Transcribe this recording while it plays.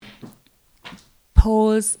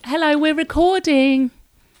pause. Hello, we're recording.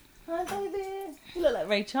 Hi, baby. You look like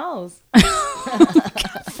Ray Charles.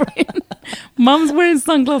 Catherine. Mum's wearing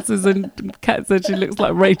sunglasses and Kat said she looks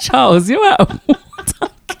like Ray Charles. You're out of water.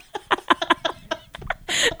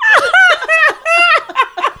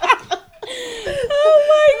 Oh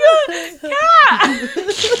my God, Kat!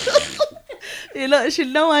 You look, she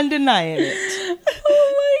no one denying it.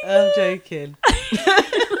 Oh my God. I'm joking.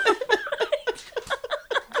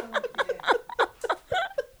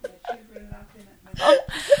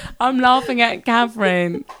 I'm laughing at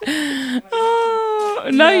Catherine. Oh,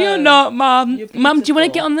 no, you're not, Mum. Mum, do you want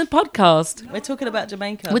to get on the podcast? We're talking about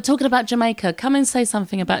Jamaica. We're talking about Jamaica. Come and say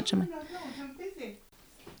something about Jamaica.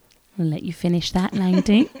 We'll let you finish that,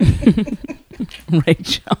 lady.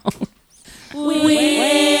 Rachel. We're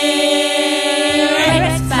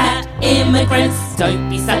expat immigrants. Don't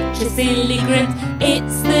be such a silly grin.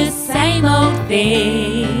 It's the same old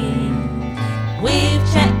thing. We've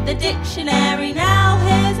checked the dictionary now.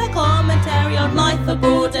 Here's a commentary on life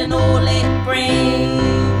abroad and all it brings.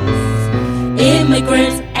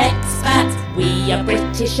 Immigrants, expats, we are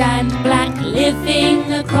British and black,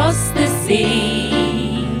 living across the sea.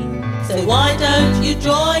 So why don't you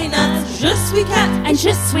join us, Je suis Cat And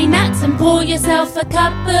Je suis Nat, and pour yourself a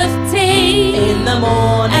cup of tea in the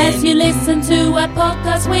morning as you listen to our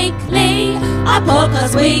podcast weekly. Our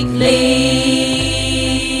podcast weekly.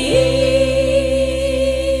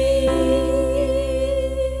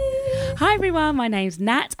 Hi everyone, my name's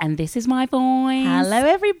Nat and this is my voice. Hello,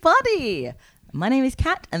 everybody. My name is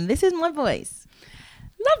Kat, and this is my voice.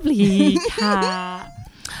 Lovely Cat.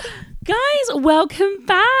 Guys, welcome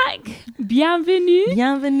back. Bienvenue.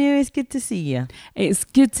 Bienvenue. It's good to see you. It's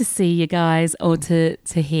good to see you guys, or to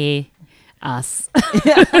hear us.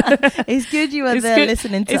 It's good you are there good,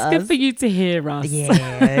 listening to it's us. It's good for you to hear us.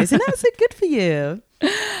 Yeah, isn't that so good for you?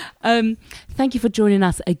 Thank you for joining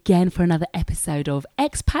us again for another episode of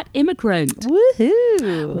Expat Immigrant.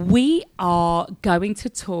 Woohoo! We are going to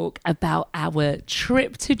talk about our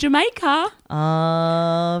trip to Jamaica.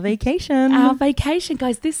 Vacation. Our vacation,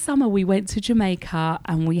 guys. This summer we went to Jamaica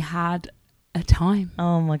and we had a time.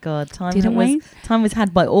 Oh my God. Time was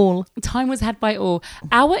had by all. Time was had by all.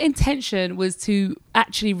 Our intention was to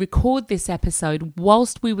actually record this episode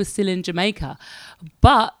whilst we were still in Jamaica.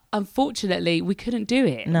 But unfortunately, we couldn't do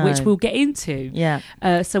it, which we'll get into. Yeah.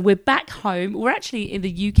 So we're back home. We're actually in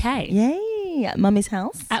the UK. Yay. At Mummy's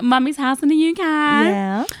house. At Mummy's house in the UK.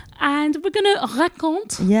 Yeah. And we're going to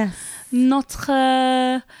raconte Yes.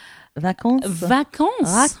 notre Vacances.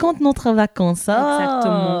 Raconte notre vacances.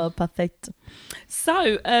 Exactement. Oh, perfect.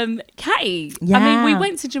 So, Katie, Yeah. I mean, we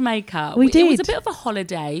went to Jamaica. We did. It was a bit of a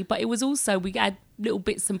holiday, but it was also, we had little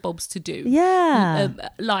bits and bobs to do. Yeah.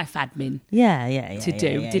 Life admin to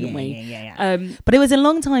do, didn't we? Yeah. But it was a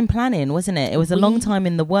long time planning, wasn't it? It was a long time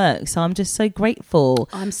in the work. So I'm just so grateful.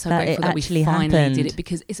 I'm so that grateful it that we actually finally happened. did it,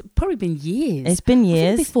 because it's probably been years. It's been I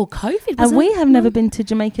years. think before COVID, And we have never been to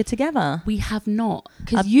Jamaica together. We have not.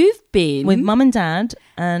 Because you've been... With Mum and Dad,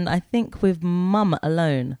 and I think with Mum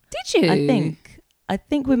alone. Did you? I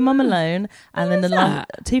think with Mum alone, and then the last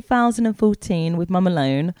 2014 with Mum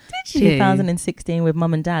alone, Did you? 2016 with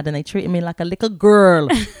Mum and Dad, and they treated me like a little girl.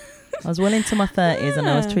 I was well into my 30s and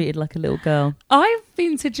I was treated like a little girl. I've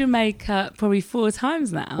been to Jamaica probably 4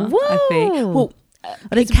 times now. Whoa. I think. Well,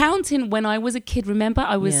 counting when I was a kid, remember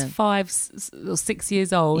I was 5 or 6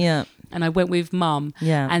 years old. Yeah. And I went with Mum.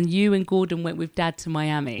 Yeah. And you and Gordon went with Dad to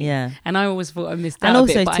Miami. Yeah. And I always thought I missed out And a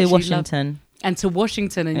also bit. But to Washington. And to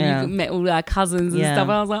Washington, and you met all our cousins and stuff.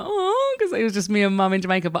 And I was like, oh, because it was just me and Mum in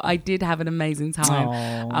Jamaica. But I did have an amazing time.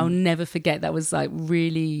 Aww. I'll never forget. That was like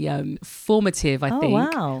really formative, I think.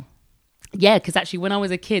 Oh, wow. Yeah, because actually when I was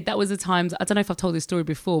a kid, that was the times, I don't know if I've told this story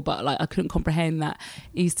before, but like I couldn't comprehend that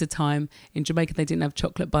Easter time in Jamaica, they didn't have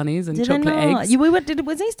chocolate bunnies and chocolate eggs. It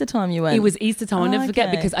was Easter time you went? It was Easter time. I'll never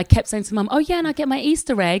forget, because I kept saying to Mum, oh yeah, and I get my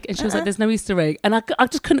Easter egg. And she was like, there's no Easter egg. And I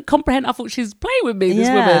just couldn't comprehend. I thought she was playing with me, this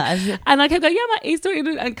woman. And I kept going, yeah, my Easter egg.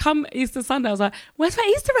 And come Easter Sunday, I was like, where's my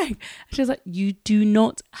Easter egg? And she was like, you do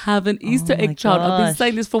not have an Easter egg, child. I've been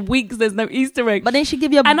saying this for weeks. There's no Easter egg. But then she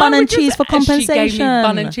give you a bun and cheese for compensation. She gave me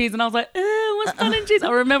bun and cheese. And I was like, what's bun and cheese?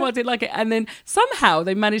 I remember I didn't like it, and then somehow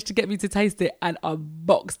they managed to get me to taste it, and I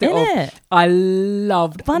boxed it off. I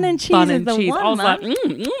loved bun and cheese. One, I was like,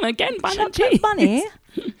 again, bun and cheese. Bunny.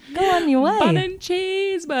 Go on your way. Bun and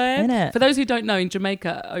cheese, babe. For those who don't know, in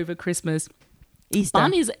Jamaica over Christmas,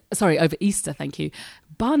 over Easter, thank you.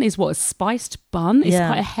 Bun is what, a spiced bun. It's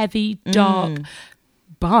quite a heavy, dark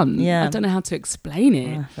bun. Yeah. I don't know how to explain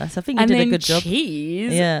it. I think you did a good job.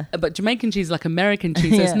 Cheese. Yeah. But Jamaican cheese is like American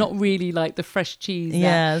cheese. So it's not really like the fresh cheese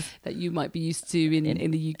that you might be used to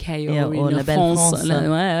in the UK or in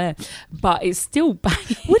France. But it's still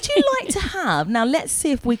banging. Would you like to have, now let's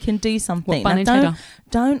see if we can do something. What, bun now,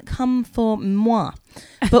 don't come for moi.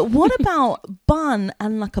 But what about bun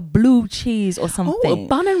and like a blue cheese or something? Oh, a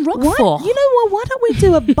bun and Roquefort. You know what? Why don't we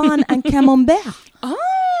do a bun and camembert?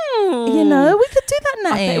 Oh, you know, we could do that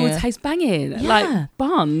now. I bet it would taste banging. Yeah. Like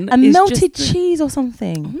bun and melted cheese or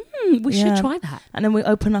something. We should try that. And then we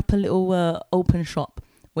open up a little open shop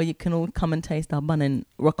where you can all come and taste our bun and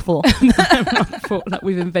Roquefort. Roquefort, like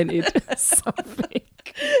we've invented something.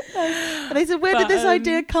 And they said, where did this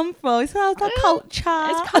idea come from? It's our culture.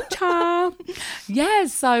 It's culture. Yeah,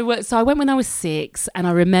 so I went when I was 6, and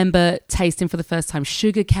I remember tasting for the first time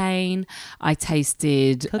sugarcane. I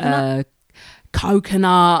tasted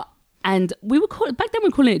coconut. And we were back then we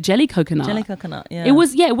were calling it jelly coconut. Jelly coconut, yeah. It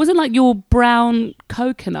wasn't like your brown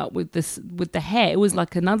coconut with the hair. It was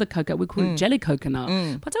like another coconut. We call it jelly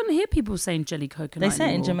coconut. But I don't hear people saying jelly coconut. They say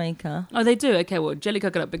anymore. it in Jamaica. Oh, they do? Okay, well, jelly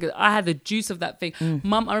coconut, because I had the juice of that thing.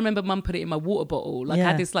 I remember Mum put it in my water bottle. Like I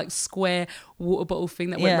had this like square water bottle thing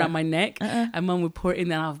that went around my neck, and Mum would pour it in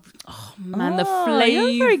there. And the flavour.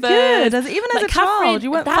 You're very good. Even as a child, you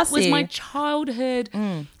weren't that fussy. was my childhood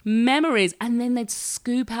memories. And then they'd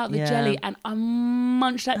scoop out the jelly, and I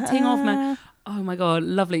munched that thing off, man. Oh my God,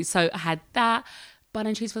 lovely. So I had that bun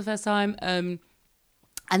and cheese for the first time. And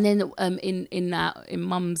then in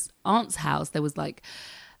Mum's aunt's house, there was like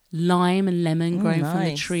lime and lemon growing from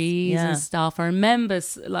the trees and stuff. I remember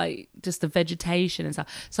like just the vegetation and stuff.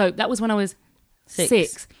 So that was when I was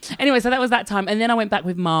 6. Anyway, so that was that time. And then I went back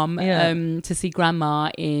with Mum to see Grandma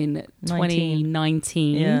in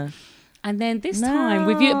 2019. Yeah. And then this time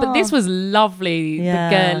with you, but this was lovely. The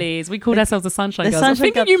girlies, we called ourselves the Sunshine Girls. I'm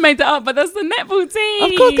thinking you made that up, but that's the netball team.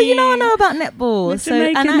 Of course, you know I know about netball.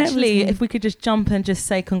 And actually, if we could just jump and just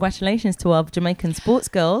say congratulations to our Jamaican sports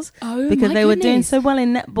girls, because they were doing so well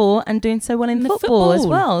in netball and doing so well in football as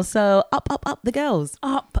well. So up the girls,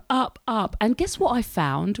 up. And guess what I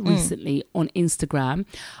found recently on Instagram?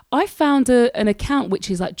 I found an account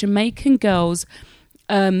which is like Jamaican girls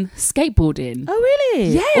skateboarding. Oh really?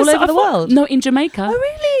 Yes. All over the world? No, in Jamaica. Oh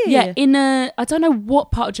really? Yeah, I don't know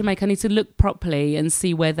what part of Jamaica. I need to look properly and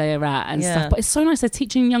see where they are at and stuff. But it's so nice. They're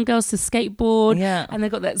teaching young girls to skateboard. Yeah. And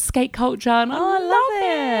they've got that skate culture. And I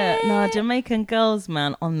love it. No, Jamaican girls,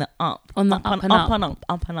 man, on the up. On the up and up.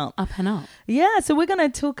 Up and up. Yeah, so we're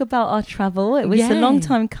going to talk about our travel. It was a long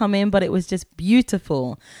time coming, but it was just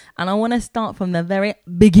beautiful. And I want to start from the very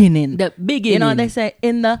beginning. You know what they say?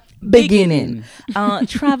 In the beginning.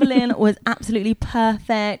 Traveling was absolutely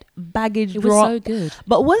perfect. Baggage drop. It was so good.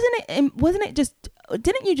 But wasn't it just,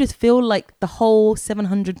 didn't you just feel like the whole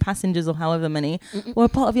 700 passengers or however many were a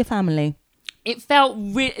part of your family? It felt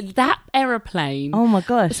that aeroplane. Oh my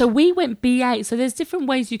gosh. So we went B8. So there's different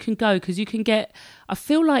ways you can go, because you can get, I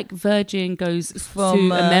feel like Virgin goes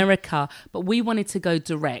from America, but we wanted to go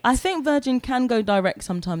direct. I think Virgin can go direct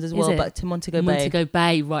sometimes as well, but to Montego Bay. Montego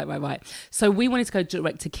Bay, right. So we wanted to go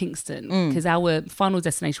direct to Kingston, because our final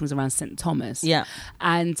destination was around St. Thomas. Yeah.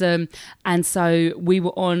 And so we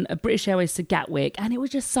were on a British Airways to Gatwick, and it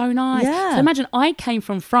was just so nice. Yeah. So imagine I came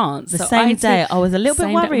from France. The same day. I was a little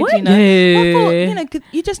bit worried, you know. I thought,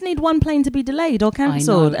 you just need one plane to be delayed or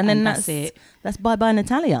cancelled, and then that's it. That's bye-bye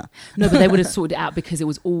Natalia. No, but they would have sorted it out because it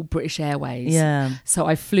was all British Airways. Yeah. So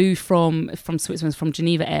I flew from Switzerland, from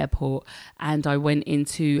Geneva Airport, and I went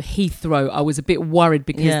into Heathrow. I was a bit worried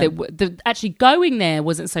because actually going there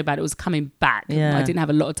wasn't so bad. It was coming back. Yeah. I didn't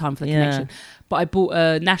have a lot of time for the connection. But I bought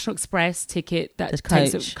a National Express ticket that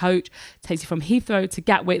takes you from Heathrow to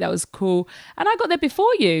Gatwick. That was cool. And I got there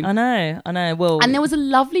before you. I know. Well, and there was a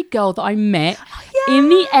lovely girl that I met in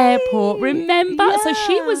the airport. Remember? Yeah.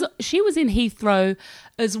 So she was in Heathrow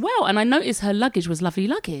as well, and I noticed her luggage was lovely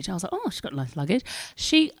luggage. I was like, oh, she's got nice luggage.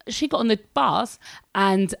 She got on the bus,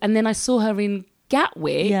 and then I saw her in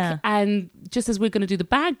Gatwick, and just as we were going to do the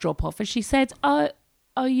bag drop off, and she said, were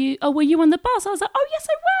you on the bus? I was like, oh yes,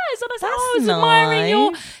 I was. And I said, I was admiring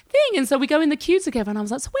your thing. And so we go in the queue together, and I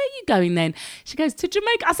was like, so where are you going then? She goes, to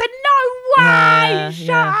Jamaica. I said, no way,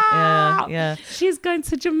 shut up. Yeah. She's going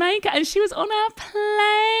to Jamaica, and she was on our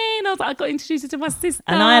plane. I was like, I got introduced to my sister.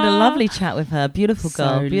 And I had a lovely chat with her. Beautiful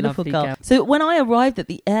girl. So when I arrived at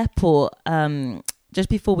the airport, just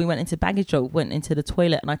before we went into baggage drop, went into the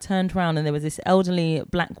toilet, and I turned around and there was this elderly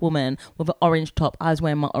black woman with an orange top. I was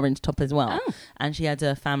wearing my orange top as well. Oh. And she had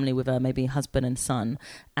her family with her, maybe husband and son.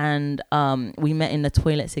 And we met in the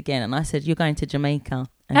toilets again. And I said, you're going to Jamaica?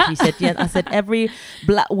 And she said, yes. I said, every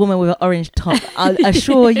black woman with an orange top, I'll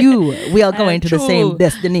assure you we are going to the same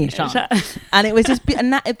destination. And it was just,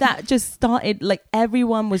 and that just started, like,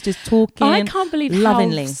 everyone was just talking. I can't believe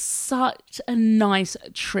lovingly. how such a nice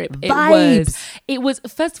trip Vibes. It was,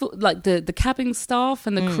 first of all, like, the cabin staff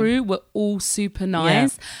and the crew were all super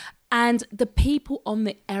nice. Yeah. And the people on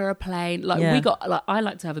the aeroplane, like we got, like, I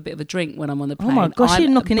like to have a bit of a drink when I'm on the plane. Oh my gosh, you're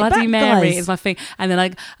knocking it back, Bloody Mary guys. is my thing. And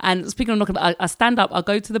then and speaking of knocking back, I stand up, I'll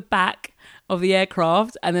go to the back of the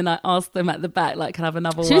aircraft, and then I ask them at the back, like, can I have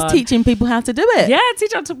another one? She was teaching people how to do it. Yeah,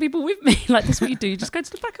 I took people with me. Like, that's what you do. You just go to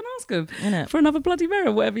the back and ask them for another Bloody Mary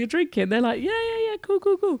or whatever you're drinking. They're like, yeah,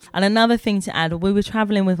 cool. And another thing to add, we were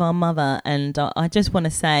traveling with our mother, and I just want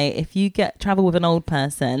to say, if you travel with an old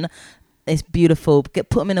person, it's beautiful. Put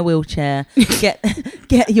them in a wheelchair.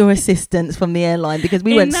 Get your assistance from the airline, because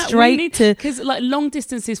we went straight to, because, like, long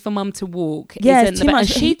distances for mum to walk. Yeah, it's too much. And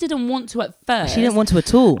she didn't want to at first. She didn't want to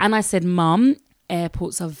at all. And I said, Mum,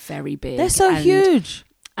 airports are very big. They're so huge.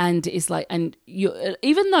 And it's like, and you,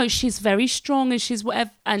 even though she's very strong and she's whatever,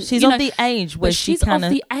 and she's of the age where she's of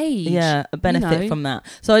the age, benefit from that.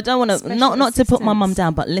 So I don't want to not to put my mum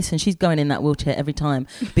down, but listen, she's going in that wheelchair every time,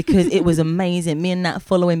 because it was amazing. Me and Nat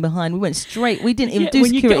following behind, we went straight. We didn't even do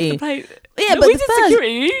security. But we did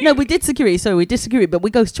security. No, we did security. Sorry, we did security, but we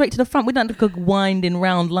go straight to the front. We don't have to go winding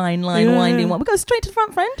round winding one. We go straight to the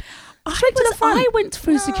front, friend. Straight to the front. I went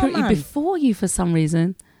through security before you for some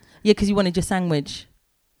reason. Yeah, because you wanted your sandwich.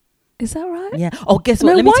 Is that right? Yeah. Oh, guess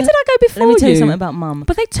what? No, why did I go before you? Let me tell you something about Mum.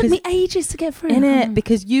 But they took me ages to get through. Innit?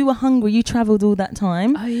 Because you were hungry. You travelled all that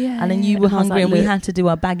time. Oh, yeah. And then you were hungry, and we had to do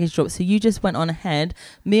our baggage drop. So you just went on ahead.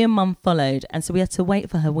 Me and Mum followed. And so we had to wait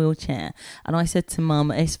for her wheelchair. And I said to Mum,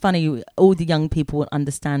 it's funny, all the young people will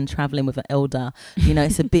understand travelling with an elder. You know,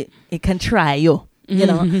 it's a bit, it can try you. You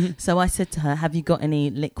know, so I said to her, have you got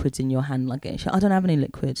any liquids in your hand luggage? I don't have any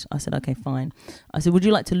liquids. I said, okay, fine. I said, would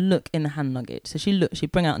you like to look in the hand luggage? So she looked, she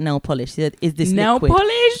bring out nail polish. She said, is this nail liquid?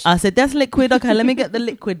 Polish? I said, that's liquid. Okay, let me get the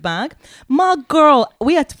liquid bag. My girl,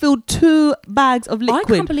 we had to fill 2 bags of liquid. I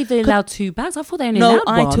can't believe they allowed 2 bags. I thought they only allowed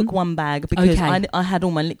one. No, I took 1 bag because I had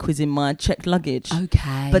all my liquids in my checked luggage.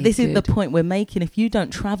 Okay. But this is the point we're making. If you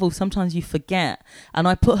don't travel, sometimes you forget. And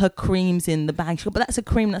I put her creams in the bag. She goes, but that's a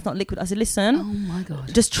cream, that's not liquid. I said, listen. Oh my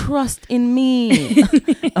God. Just trust in me.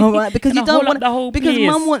 All right, because you don't want, because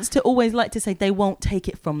Mum wants to always like to say they won't take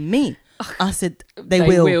it from me. I said they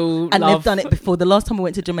will, and they've done it before. The last time we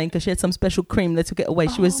went to Jamaica, she had some special cream. They took it away.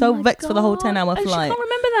 She was so vexed for the whole 10-hour flight. I can't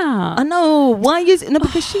remember that. I know. Why use it? No,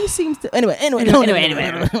 because she seems to. Anyway.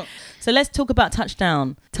 So let's talk about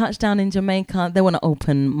touchdown. Touchdown in Jamaica. They want to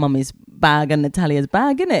open Mummy's bag and Natalia's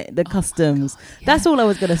bag, innit? The customs. Yeah. That's all I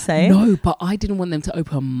was gonna say. No, but I didn't want them to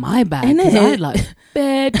open my bag because I had like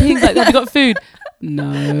bad things like that. Have you got food?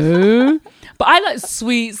 No. But I like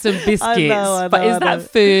sweets and biscuits. I know, but is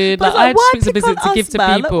that food? Like, I had sweets and biscuits to give to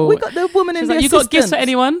people. Like, we got the woman in the like, you got gifts for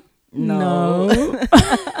anyone? No.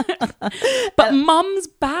 But Mum's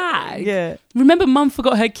bag. Yeah. Remember, Mum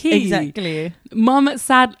forgot her key. Exactly. Mum, not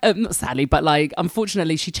sadly, but like,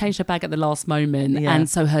 unfortunately, she changed her bag at the last moment. Yeah. And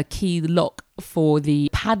so her key lock for the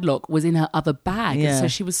padlock was in her other bag. Yeah. And so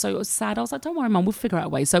she was so sad. I was like, don't worry, Mum, we'll figure out a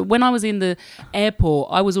way. So when I was in the airport,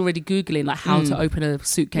 I was already Googling like how to open a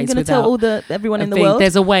suitcase. You're going to tell everyone in the world?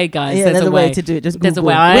 There's a way, guys. Yeah, there's a way to do it. Just Google. There's a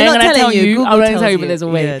way. I'm not going to tell you. I'm not going to tell you, but there's a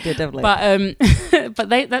way. Yeah, definitely.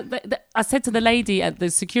 But I said to the lady at the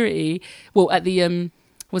security, well, at the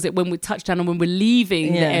was it when we touched down and when we're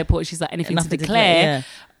leaving the airport, she's like, anything to declare?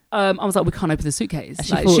 I was like, we can't open the suitcase.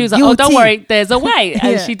 Like, she was like, oh, don't worry, there's a way.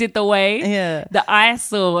 And she did the way that I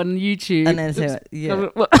saw on YouTube. And then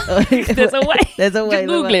there's a way. There's a way. Just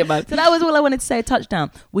Google it, man. So that was all I wanted to say.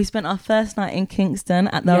 Touchdown. We spent our first night in Kingston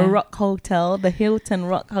at the Rock Hotel, the Hilton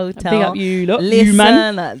Rock Hotel. Big up you, look. Listen, you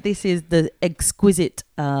man. This is the exquisite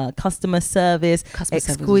customer service,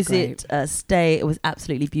 exquisite stay. It was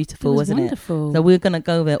absolutely beautiful, wasn't wonderful. It? So we're going to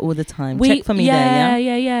go there all the time. Check for me there,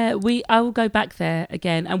 yeah. I will go back there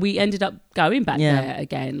again. And we ended up going back there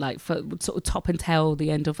again, like for sort of top and tail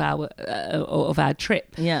the end of our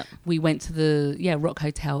trip. Yeah, we went to the Rock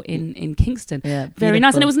Hotel in Kingston. Yeah, very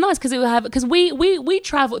nice, and it was nice because it would have we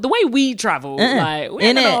travel the way we travel. Like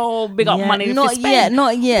we're not all big up money. Not yet.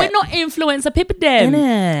 We're not influencer people.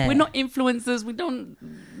 We're not influencers. We don't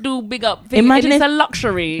do big up thing. Imagine it's a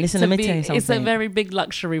luxury. Listen, let me tell you something. It's a very big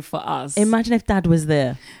luxury for us. Imagine if Dad was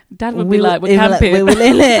there. Dad would be like, we're camping. We're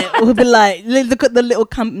in it. We'll be like, look at the little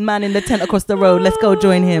camp man in the tent across the road. Let's go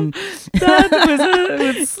join him.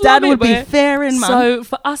 Dad would be faring, man. So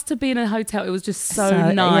for us to be in a hotel, it was just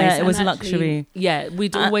so nice. Yeah, it was luxury. Yeah,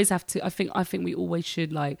 we'd always have to. I think we always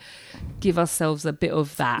should like give ourselves a bit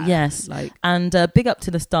of that. Yes, like, and big up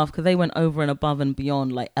to the staff because they went over and above and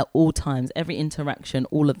beyond, like at all times, every interaction,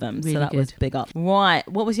 all of them. Really so that was big up. Right,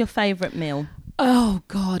 what was your favourite meal? Oh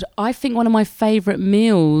God, I think one of my favourite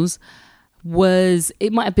meals was,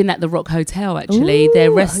 it might have been at the Rock Hotel actually. Ooh, their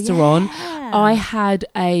restaurant. Yeah. I had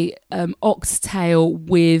a oxtail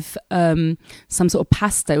with some sort of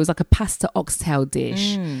pasta. It was like a pasta oxtail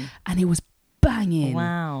dish, and it was banging.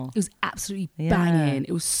 Wow, it was absolutely banging.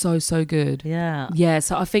 It was so good. Yeah.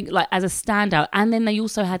 So I think like as a standout, and then they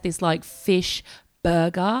also had this like fish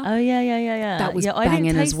burger. Oh yeah. That was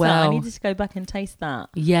banging as well. That. I need to go back and taste that.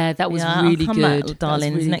 Yeah, that was really good. Back,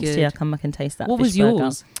 darlings. Really next year, I'll come back and taste that. What was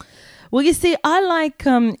yours? Burger. Well, you see, I like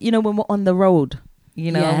when we're on the road.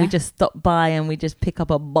 We just stop by and we just pick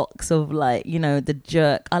up a box of like, the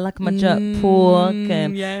jerk. I like my jerk pork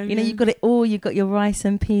and, you got it all. You got your rice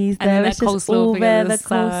and peas there. And it's just all there, the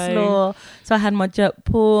coleslaw. So I had my jerk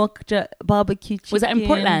pork, jerk barbecue chicken. Was that in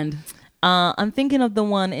Portland? I'm thinking of the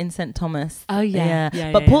one in St. Thomas. Oh,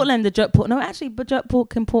 yeah. But Portland, the jerk pork. No, actually, but jerk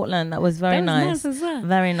pork in Portland, that was very nice. As well.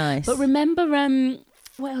 Very nice. But remember,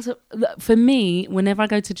 what else? For me, whenever I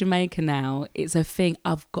go to Jamaica now, it's a thing.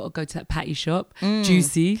 I've got to go to that patty shop.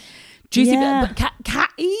 Juicy. Yeah. But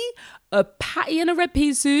catty, a patty and a red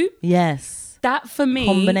pea soup. Yes. That for me,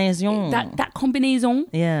 combination. That combination,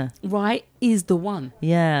 right, is the one.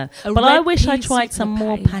 Yeah. But I wish I tried some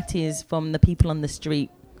more patties from the people on the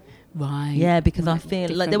street. Right. Yeah, because I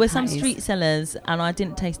feel like there were some street sellers and I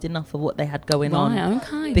didn't taste enough of what they had going on. Right,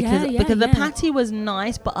 okay. Because the patty was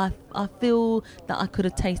nice, but I feel that I could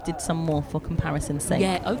have tasted some more for comparison's sake.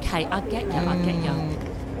 Yeah, okay. I get you.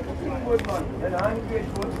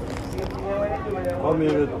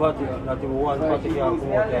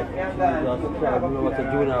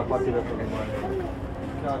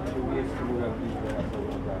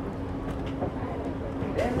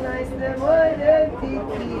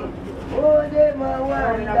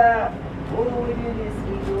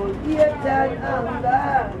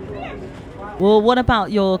 Well, what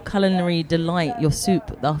about your culinary delight, your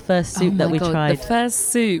soup, our first soup that we tried? The first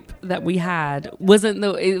soup that we had it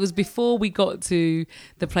was before we got to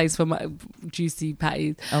the place for my juicy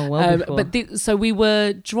patties. Oh, well before. So we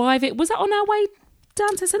were driving, was that on our way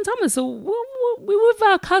down to St. Thomas, or we were with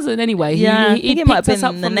our cousin anyway? Yeah, I think it might have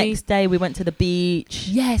been the next day we went to the beach.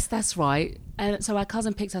 Yes, that's right. And so our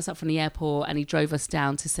cousin picked us up from the airport and he drove us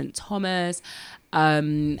down to St. Thomas.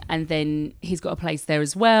 And then he's got a place there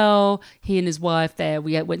as well. He and his wife there.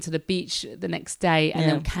 We went to the beach the next day and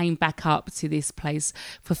then came back up to this place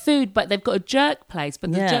for food. But they've got a jerk place,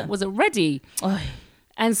 but the jerk wasn't ready. Oh.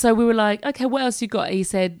 And so we were like, okay, what else you got? He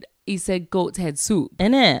said goat's head soup.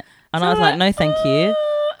 Innit? And so I was like, no, thank you.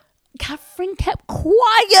 Catherine kept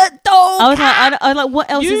quiet though. I was like, what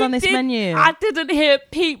else is on this menu? I didn't hear a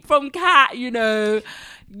peep from Kat, You were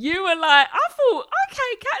like, I thought,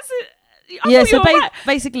 okay, Kat's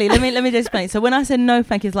basically, let me just explain. So when I said no,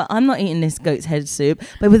 thank you, it's like, I'm not eating this goat's head soup,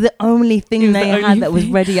 but it was the only thing they had that was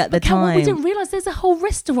ready at the time. We didn't realise there's a whole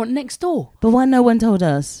restaurant next door. But why no one told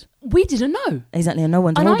us? We didn't know. Exactly, and no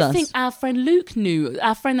one told us. And I think our friend Luke knew,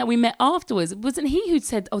 our friend that we met afterwards. Wasn't he who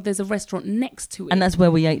said, there's a restaurant next to it? And that's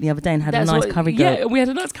where we ate the other day and had a nice curry goat. Yeah, we had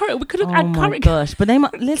a nice curry. We could have had curry goat. Oh my gosh, but they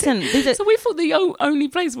might, listen. So we thought the only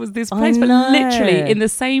place was this place, but literally in the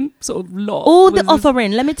same sort of lot. All the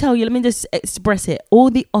offering, let me tell you, let me just express it.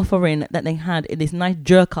 All the offering that they had in this nice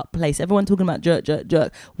jerk up place, everyone talking about jerk,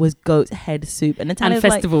 was goat's head soup. And Natalia was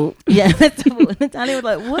festival. Like, yeah, festival. And Natalia was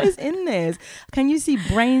like, what is in this? Can you see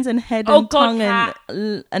brains and head and tongue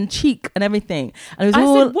and cheek and everything? And it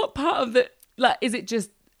was said, what part of the, like, is it just,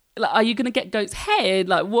 like, are you going to get goat's head?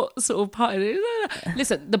 Like, what sort of part of it?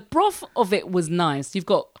 Listen, the broth of it was nice. You've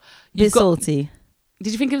got salty.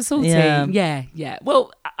 Did you think it was salty? Yeah.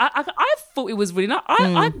 Well, I thought it was really nice.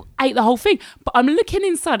 I ate the whole thing, but I'm looking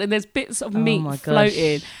inside and there's bits of meat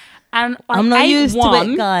floating. And I'm not used to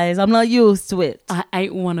it, guys. I'm not used to it. I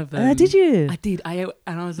ate one of them. Did you? I did. I ate,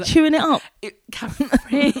 and I was like, chewing it up.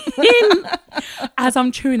 Catherine. As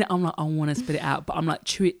I'm chewing it, I'm like, I want to spit it out, but I'm like,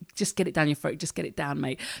 chew it. Just get it down your throat. Just get it down,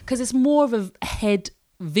 mate. Because it's more of a head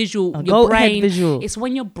visual, your brain visual. It's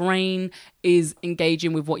when your brain is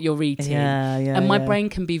engaging with what you're eating. And my brain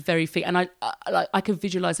can be very thick, and I can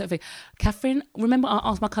visualize that thing. Catherine, remember I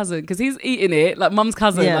asked my cousin, because he's eating it, like mum's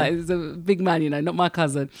cousin, like he's a big man, you know, not my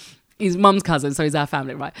cousin, he's mum's cousin, so he's our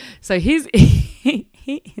family, right? So he's eating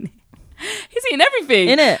it. He's eating everything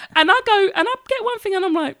in it, and I go and I get one thing and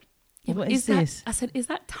I'm like, what is this? I said, is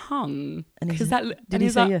that tongue? And he's that did he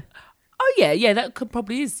say like, oh yeah, that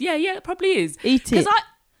probably is. Yeah, it probably is. Eat it. Because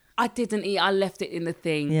I didn't eat. I left it in the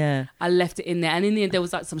thing. Yeah, I left it in there, and in the end, there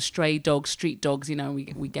was like some stray dogs, street dogs. You know, we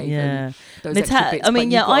gave them those extra bits. I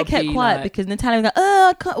mean, I kept quiet like, because Natalia was like,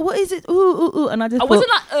 I can't, what is it? Ooh, and I just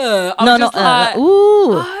wasn't like, I was just like,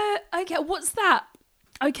 ooh. Okay, what's that?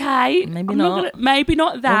 Okay, maybe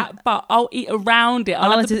not that, but I'll eat around it.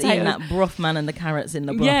 I was just eating that broth, man, and the carrots in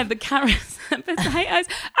the broth. Yeah, the carrots and potatoes. And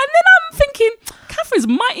then I'm thinking, Catherine's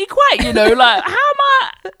mighty quiet, you know, like,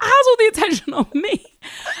 how's all the attention on me?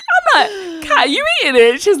 I'm like, Kat, you eating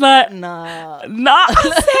it? She's like, nah. I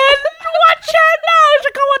said, watch her now,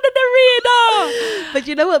 she come under the radar. But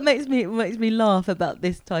you know what makes me laugh about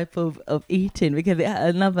this type of eating, because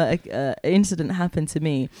another incident happened to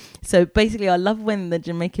me. So basically, I love when the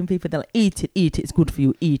Jamaican people, they're like, eat it, it's good for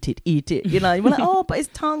you, eat it. You know, you're like, oh, but it's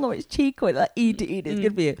tongue or it's cheek, or like, eat it, it's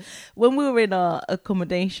good for you. When we were in our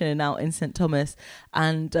accommodation out in St. Thomas,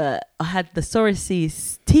 and I had the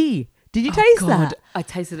Soros's tea. Did you taste that? I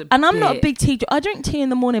tasted it. And I'm not a big tea. I drink tea in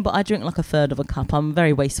the morning, but I drink like a third of a cup. I'm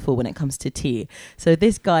very wasteful when it comes to tea. So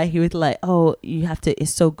this guy, he was like, "Oh, you have to.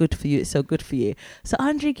 It's so good for you. It's so good for you." So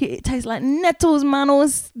I'm drinking it. It tastes like nettles, man. All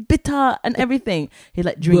bitter and everything. He's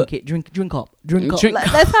like, drink up.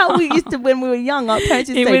 Like, that's how we used to when we were young. Our parents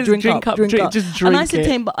used to say, drink up. Just drink. And I said to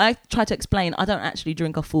him, but I try to explain, I don't actually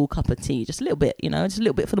drink a full cup of tea. Just a little bit, you know, just a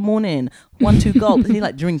little bit for the morning. 1-2 gulps. And he's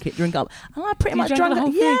like, drink up. And I pretty much drank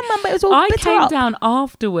it. Yeah, man, but it was all bitter. I came down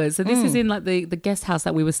afterwards. So this is in like the guest house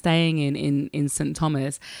that we were staying in St.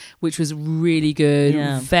 Thomas, which was really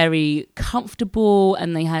good, very comfortable.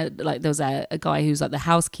 And they had like, there was a guy who's like the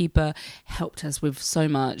housekeeper, helped us with so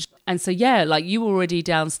much. And so, like you were already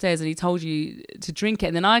downstairs and he told you to drink it.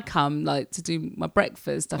 And then I come like to do my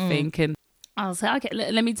breakfast, I think. And I was like, okay,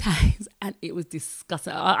 let me taste. And it was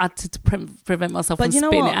disgusting. I had to prevent myself from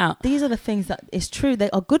spitting it out. These are the things that it's true. They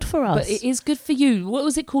are good for us. But it is good for you. What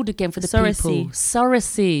was it called again for the people?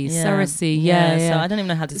 Sorosy. Yeah. So I don't even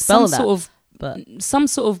know how to spell Some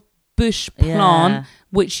sort of bush plant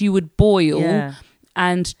which you would boil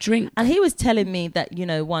and drink. And he was telling me that, you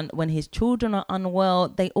know, when his children are unwell,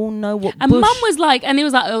 they all know what and mum was like, and he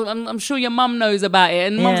was like, oh, I'm sure your mum knows about it.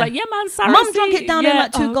 And mum's like, yeah, man, sorry. Mum drank it down in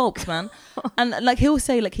like 2 gulps, man. And like he'll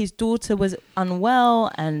say like his daughter was unwell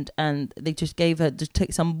and they just gave her, just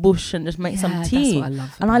take some bush and just make some tea. That's what I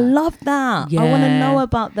love. And I love that. I want to know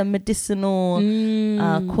about the medicinal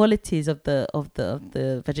qualities of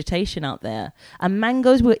the vegetation out there. And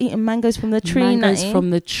mangoes, we're eating mangoes from the tree. Mangoes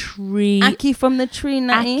from the tree. Ackee from the tree,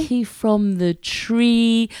 Natty. Ackee from the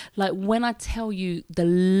tree. Like when I tell you the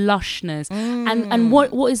lushness and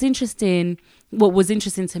what was interesting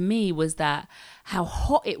to me was that how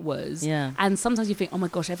hot it was. And sometimes you think, oh my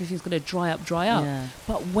gosh, everything's going to dry up.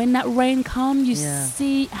 But when that rain comes, you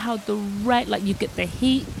see how the rain, like you get the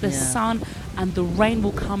heat, the sun, and the rain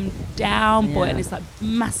will come down, boy, and it's like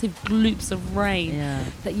massive gloops of rain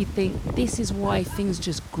that you think, this is why things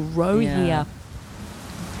just grow here.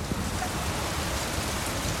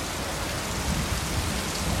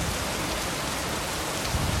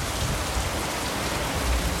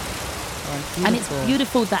 Beautiful. And it's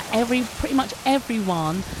beautiful that pretty much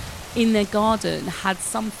everyone in their garden had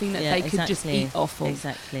something that they could just eat off of.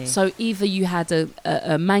 Exactly. So either you had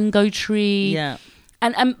a mango tree,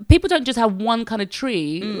 and people don't just have one kind of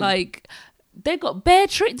tree. Like they've got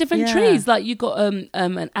different trees. Like you got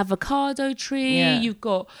an avocado tree. You've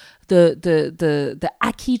got the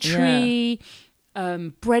ackee tree.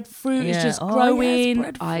 Breadfruit is just growing.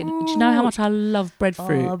 Do you know how much I love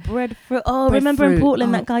breadfruit? Breadfruit. Remember in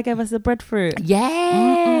Portland that guy gave us the breadfruit?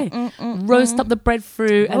 Roast up the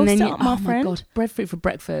breadfruit and then my god, breadfruit for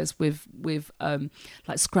breakfast with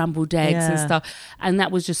like scrambled eggs and stuff. And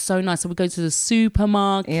that was just so nice. So we go to the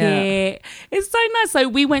supermarket. It's so nice. So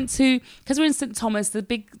we went to, because we're in St. Thomas, the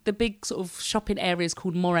big sort of shopping area is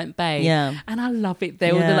called Morant Bay. And I love it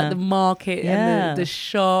there. All the market and the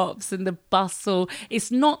shops and the bustle. It's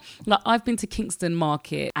not like I've been to Kingston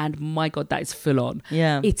Market and my god, that is full on.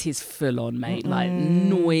 It is full on, mate. Like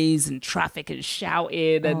noise and traffic and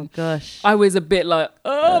shouting and gosh, I was a bit like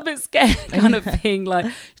a bit scared kind of thing, like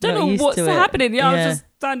you don't know what's happening. I was just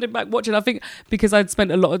standing back watching. I think because I'd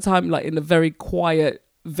spent a lot of time like in a very quiet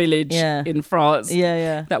village in France,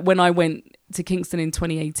 that when I went to Kingston in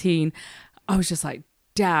 2018, I was just like,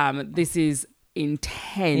 damn, this is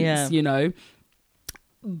intense, you know.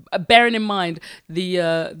 Bearing in mind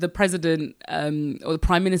the president or the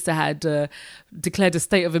prime minister had declared a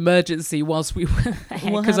state of emergency whilst we were there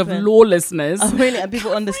because of lawlessness. Oh, really? And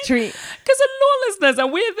people on the street because of lawlessness,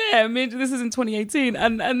 and we're there. I mean, this is in 2018,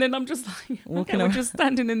 and then I'm just like, okay, we're just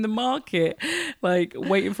standing in the market, like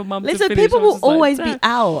waiting for mum to finish. People will always be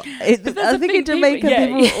out. I think in Jamaica,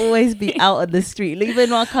 people will always be out on the street.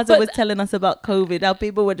 Even my cousin was telling us about COVID, how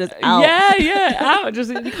people were just out. Out.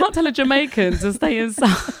 Just you can't tell a Jamaican to stay inside.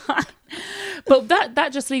 But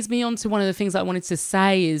that just leads me on to one of the things I wanted to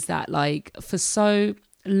say is that, like, for so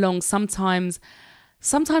long, sometimes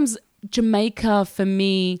Jamaica for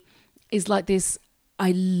me is like this.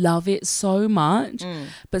 I love it so much,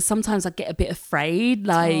 but sometimes I get a bit afraid,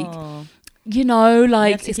 like, you know,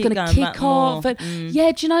 like it's going to kick off. And,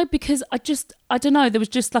 yeah, do you know, because I don't know, there was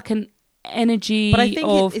just like an energy. But I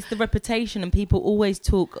think it's the reputation, and people always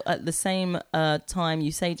talk at the same time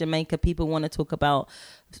you say Jamaica, people want to talk about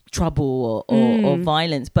trouble or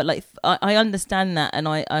violence, but like I understand that, and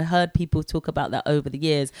I heard people talk about that over the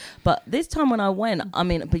years, but this time when I went, I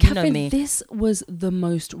mean, but Catherine, you know me, this was the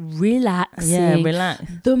most relaxing,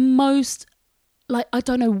 the most, like, I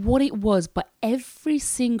don't know what it was, but every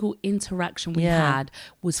single interaction we had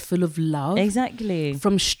was full of love. Exactly.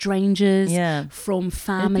 From strangers, from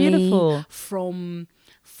family,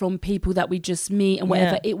 from people that we just meet and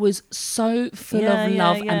whatever. It was so full of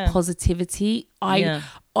love and positivity.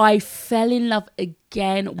 I fell in love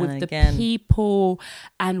again with the people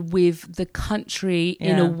and with the country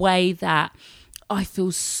in a way that I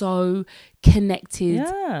feel so connected,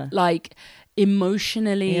 like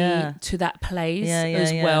emotionally to that place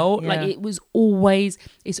as well. Like it's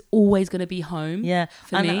always going to be home.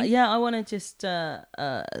 For me. I want to just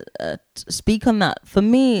speak on that. For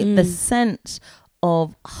me, the sense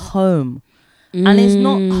of home, and it's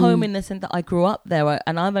not home in the sense that I grew up there,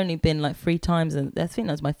 and I've only been like 3 times, and I think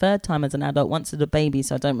that was my 3rd time as an adult, once as a baby,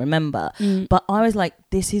 so I don't remember, but I was like,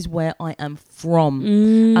 this is where I am from,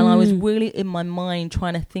 and I was really in my mind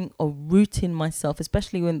trying to think of rooting myself,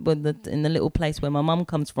 especially in the little place where my mum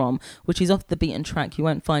comes from, which is off the beaten track. You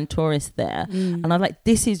won't find tourists there, and I'm like,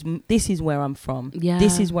 this is where I'm from.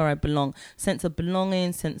 This is where I belong. Sense of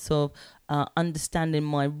belonging, sense of understanding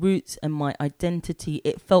my roots and my identity.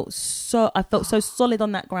 I felt so solid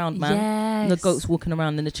on that ground, man. And the goats walking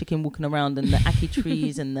around and the chicken walking around and the ackee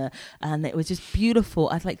trees and it was just beautiful.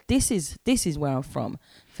 I was like, this is where I'm from.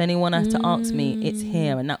 If anyone has to ask me, it's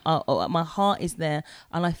here, and my heart is there.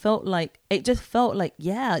 And I felt like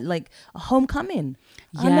like a homecoming.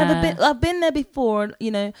 I've been there before,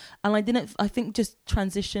 you know, and I think just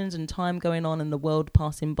transitions and time going on and the world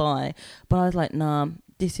passing by, but I was like, nah,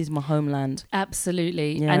 this is my homeland.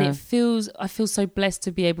 Absolutely. And I feel so blessed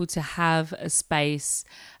to be able to have a space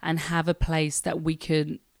and have a place that we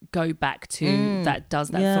could go back to that does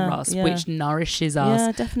that for us, which nourishes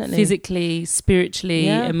us definitely, physically, spiritually,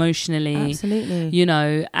 emotionally. Absolutely. You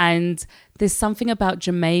know, and there's something about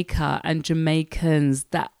Jamaica and Jamaicans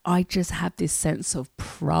that I just have this sense of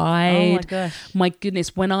pride. Oh my gosh. My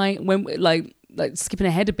goodness, when like skipping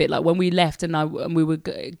ahead a bit, like when we left and we were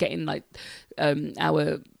getting like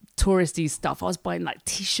our touristy stuff, I was buying like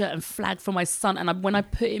t-shirt and flag for my son, and when I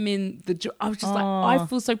put him in I was just like, I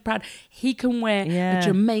feel so proud he can wear a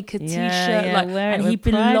Jamaica t-shirt, like, and he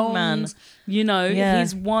belongs, man. You know,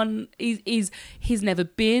 he's never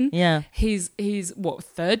been, he's what,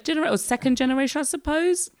 3rd generation or 2nd generation, I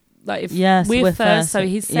suppose, like if we're first, so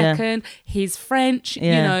he's 2nd, he's French, you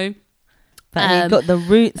know. But he's got the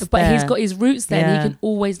roots but there. He's got his roots there, and he can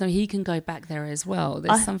always know he can go back there as well.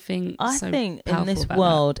 There's something I so think powerful in this about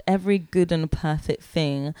world, every good and perfect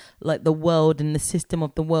thing, like the world and the system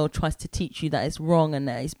of the world tries to teach you that it's wrong and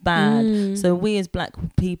that it's bad. So we as black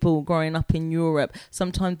people growing up in Europe,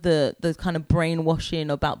 sometimes the kind of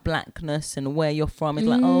brainwashing about blackness and where you're from is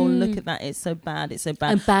like, oh, look at that, it's so bad,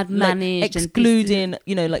 and bad managed, like excluding,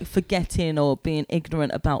 you know, like forgetting or being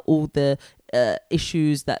ignorant about all the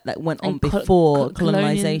issues that went on before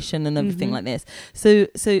colonization and everything like this. So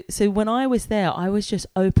when I was there, I was just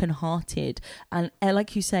open-hearted, and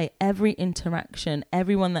like you say, every interaction,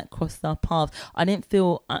 everyone that crossed our path, I didn't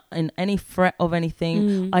feel in any threat of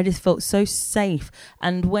anything. I just felt so safe.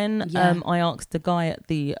 And when I asked the guy at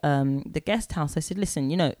the guest house, I said, listen,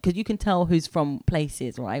 you know, because you can tell who's from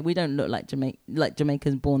places, right? We don't look like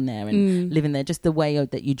Jamaicans born there and living there, just the way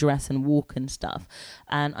that you dress and walk and stuff.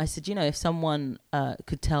 And I said, you know, if someone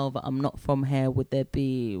could tell that I'm not from here, would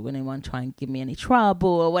anyone try and give me any trouble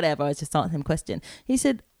or whatever? I was just asking him a question. He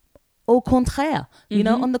said, au contraire, you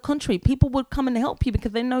know, on the contrary, people would come and help you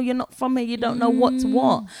because they know you're not from here. You don't know what's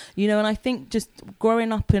what, you know. And I think just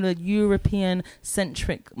growing up in a European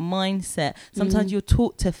centric mindset, sometimes you're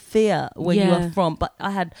taught to fear where you are from. But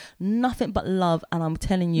I had nothing but love, and I'm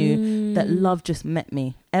telling you that love just met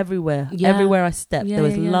me everywhere. Everywhere I stepped, there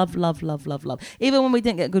was love. Even when we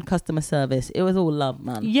didn't get good customer service, it was all love,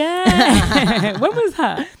 man. Yeah. When was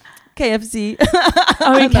that? KFC.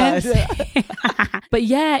 Oh, KFC. But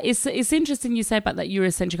yeah, it's interesting you say about that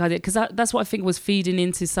Eurocentric idea, because that's what I think was feeding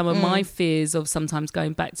into some of my fears of sometimes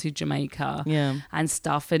going back to Jamaica and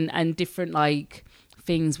stuff, and different like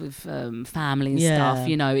things with family and stuff.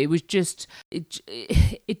 You know, it was just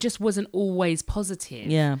it just wasn't always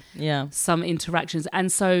positive. Some interactions,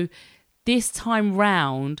 and so this time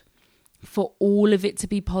round, for all of it to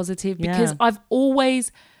be positive, because I've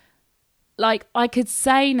always, like, I could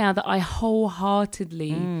say now that I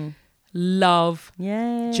wholeheartedly love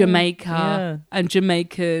Jamaica and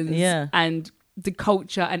Jamaicans and the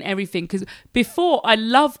culture and everything, because before I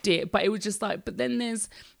loved it, but it was just like, but then there's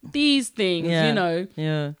these things, you know,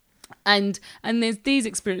 and there's these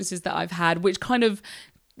experiences that I've had which kind of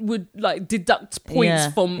would like deduct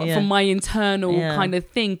points from my internal kind of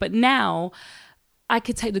thing. But now I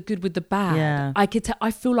could take the good with the bad.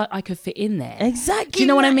 I feel like I could fit in there. Exactly. Do you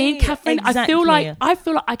know what I mean, Catherine? Exactly. I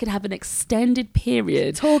feel like I could have an extended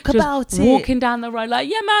period. Talk just about it. Walking down the road, like,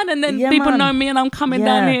 yeah, man, and then people know me, and I'm coming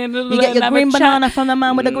down here. And you get your green banana from the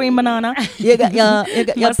man with the green banana. You get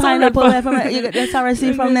your pineapple from it. You get your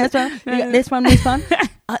sarasi from this one. You get this from this one.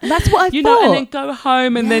 That's what I thought. know, and then go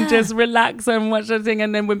home and then just relax and watch the thing.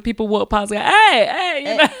 And then when people walk past, go, hey,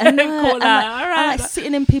 you know, and call out. All right, like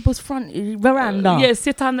sitting in people's front veranda. Yeah,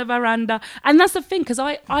 sit on the veranda. And that's the thing, because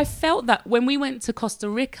I felt that when we went to Costa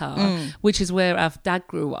Rica, which is where our dad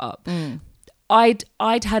grew up, I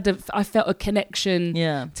felt a connection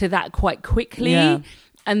to that quite quickly.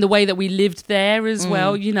 And the way that we lived there as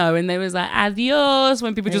well, you know, and there was like adios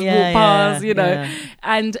when people just walk past, you know.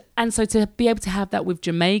 And so to be able to have that with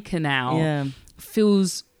Jamaica now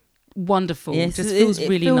feels wonderful. Just feels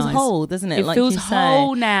really nice. It feels whole, doesn't it? It feels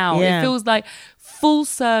whole now. It feels like full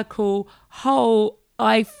circle, whole.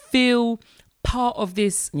 I feel part of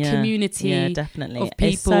this community definitely. Of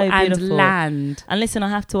people and land. And listen, I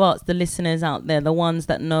have to ask the listeners out there, the ones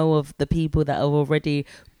that know of the people that have already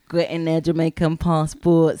getting their Jamaican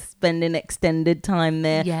passports, spending extended time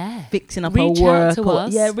there, fixing up Reach a work. Out to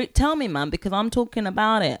us. Tell me, man, because I'm talking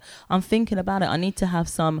about it. I'm thinking about it. I need to have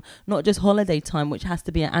some, not just holiday time, which has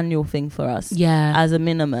to be an annual thing for us. As a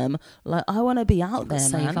minimum. Like, I want to be out there, man.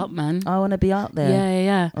 Save up, man. I want to be out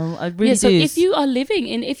there. I really do. So if you are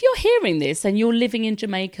if you're hearing this and you're living in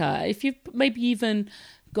Jamaica, if you've maybe even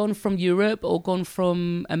gone from Europe or gone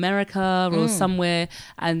from America or somewhere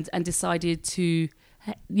and decided to,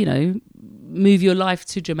 you know, move your life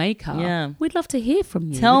to Jamaica, we'd love to hear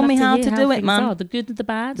from you. Tell me how to do it, man. The good, the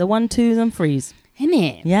bad, the 1, 2s and 3s.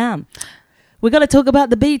 Innit? Yeah. We're going to talk about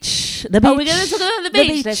the beach. We're going to talk about the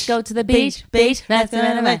beach. Let's go to the beach. Let's go to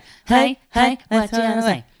the beach. Hey, what you gonna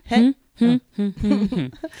say?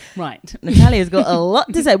 Right. Natalia's got a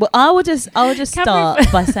lot to say. Well, I will just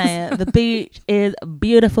start by saying the beach is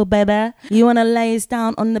beautiful, baby. You want to laze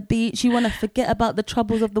down on the beach. You want to forget about the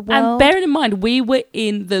troubles of the world. And bearing in mind, we were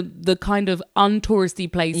in the kind of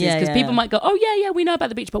untouristy places, because people might go, oh yeah, we know about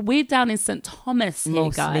the beach, but we're down in St. Thomas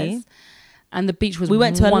here, guys. And the beach was wonderful. We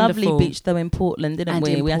went to a lovely beach though in Portland, didn't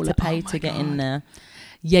we? We had to pay to get in there.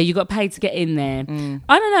 Yeah, you got paid to get in there.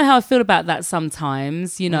 I don't know how I feel about that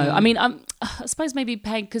sometimes, you know. I mean, I suppose maybe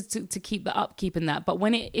paying because to keep the upkeep and that. But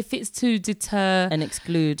if it's to deter and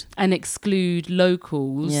exclude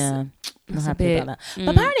locals, I'm not happy about that.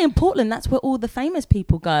 But apparently in Portland, that's where all the famous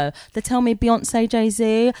people go. They tell me Beyonce,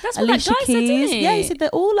 Jay-Z, Alicia Keys. Said, didn't he? Yeah, he said they're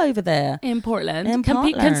all over there. In Portland.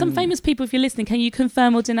 Can some famous people, if you're listening, can you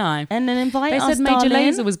confirm or deny? And then invite us, They said Major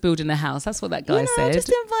Lazer was building a house. That's what that guy said. Just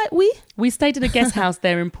invite We stayed in a guest house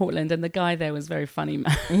there in Portland, and the guy there was very funny,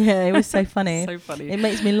 man. Yeah, it was so funny. So funny. It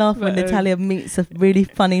makes me laugh when Natalia meets a really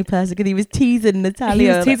funny person, because he was teasing Natalia. He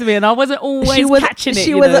was teasing me, and I wasn't always catching it.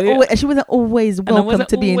 She wasn't always welcome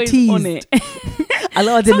to being teased. On it. I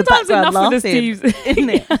was in the background laughing. Isn't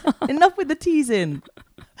it? Enough with the teasing.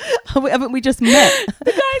 Haven't we just met?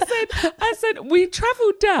 The guy I said, we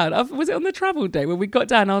travelled down. Was it on the travel day when we got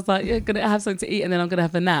down? I was like, yeah, going to have something to eat and then I'm going to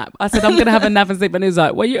have a nap. I said, I'm going to have a nap and sleep. And he was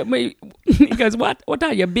like, he goes, what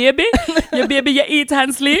are you, baby? You baby, you eat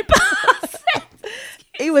and sleep?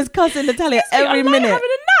 He was cussing Natalia every minute.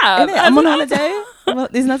 I'm having a nap. I'm on holiday.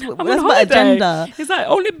 That's my agenda. It's like,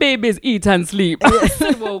 only babies eat and sleep. I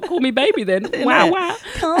said, well, call me baby then. Wow.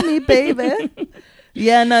 Call me baby.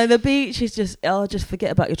 Yeah, no, the beach is just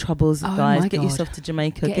forget about your troubles, guys. Get yourself to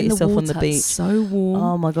Jamaica. Get yourself on the beach. It's so warm.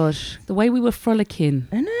 Oh my gosh. The way we were frolicking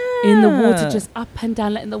I know. in the water, just up and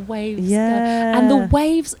down, letting the waves go. And the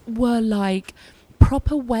waves were like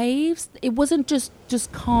proper waves. It wasn't just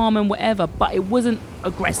calm and whatever, but it wasn't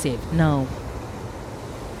aggressive. No.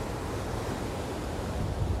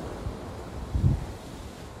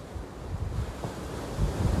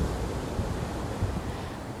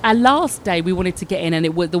 Our last day we wanted to get in, and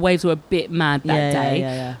the waves were a bit mad that day.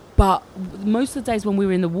 Yeah. But most of the days when we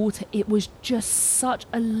were in the water, it was just such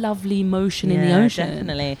a lovely motion in the ocean.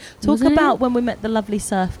 Definitely. Talk about when we met the lovely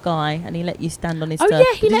surf guy and he let you stand on his surf. Oh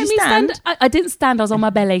yeah, he let me stand. I didn't stand. I was on my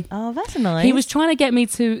belly. Oh, that's nice. He was trying to get me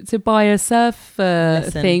to buy a surf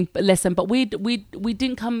lesson, but we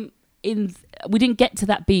didn't come in. We didn't get to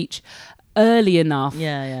that beach early enough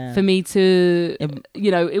for me to,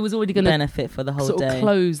 it was already going to benefit for the whole sort day. Of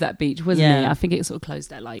close that beach, wasn't it? I think it sort of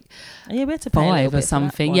closed at like we had to pay 5 or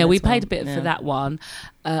something. Yeah, we paid a bit for that one.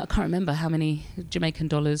 I can't remember how many Jamaican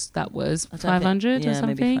dollars that was. 500 or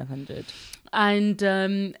something. Maybe 500.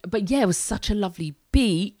 And but yeah, it was such a lovely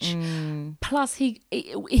beach. Plus they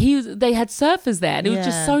had surfers there, and it was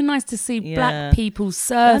just so nice to see black people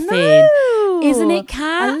surfing. Isn't it,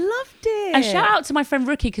 Kat? I loved it. And shout out to my friend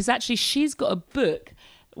Rookie, because actually she's got a book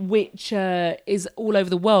which is all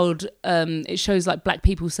over the world. It shows like black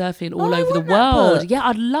people surfing all over the world. Yeah,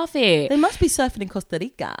 I'd love it. They must be surfing in Costa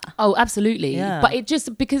Rica. Oh, absolutely. Yeah. But it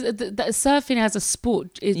just, because the surfing as a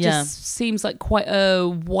sport, it just seems like quite a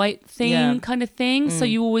white thing kind of thing. So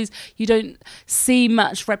you don't see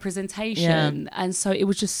much representation. And so it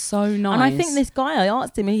was just so nice. And I think this guy, I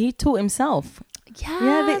asked him, he taught himself.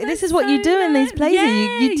 This is what you do in these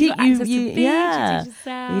places. You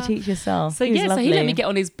teach yourself. So so he let me get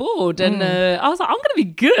on his board, and I was like, I'm gonna be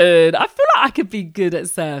good. I feel like I could be good at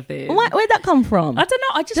surfing. Where'd that come from? I don't know.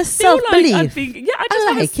 I just feel self-belief. like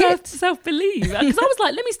I just have self-belief, because I was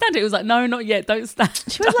like, let me stand it. It was like, no, not yet, don't stand.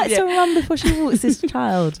 She was like to run before she walks. This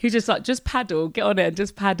child. He just like, just paddle, get on it and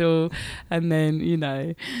just paddle, and then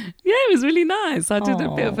it was really nice. I did a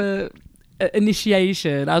bit of a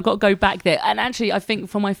initiation. I've got to go back there, and actually I think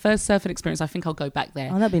for my first surfing experience, I think I'll go back there.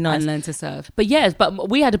 Oh, that'd be nice. And learn to surf. But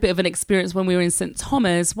we had a bit of an experience when we were in St.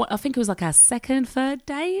 Thomas. I think it was like our third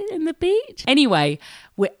day in the beach. Anyway,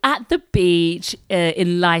 we're at the beach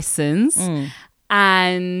in License,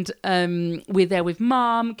 and we're there with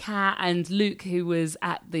Mum, Kat, and Luke, who was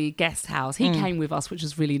at the guest house. He came with us, which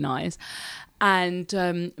was really nice. And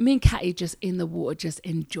me and Catty just in the water, just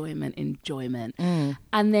enjoyment.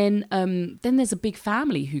 And then there's a big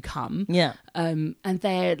family who come. Yeah. And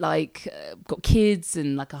they're like got kids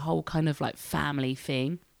and like a whole kind of like family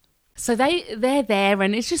thing. So they're there,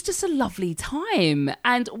 and it's just a lovely time.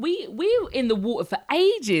 And we were in the water for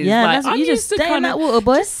ages. Yeah, like, I'm used to stay in that water,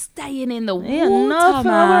 boy. Just staying in the water,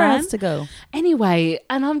 nowhere else to go. Anyway,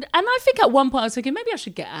 and I think at one point I was thinking maybe I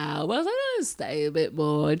should get out. But I was like, I'll stay a bit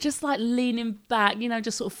more, just like leaning back,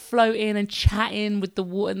 just sort of floating and chatting with the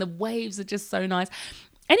water, and the waves are just so nice.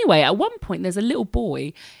 Anyway, at one point there's a little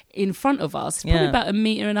boy in front of us, probably about 1.5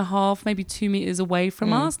 meters, maybe 2 meters away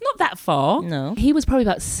from us. Not that far. No. He was probably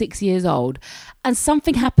about 6 years old. And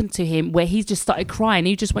something happened to him where he just started crying.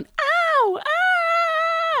 He just went, ow,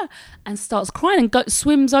 ah, and starts crying and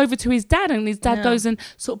swims over to his dad. And his dad goes and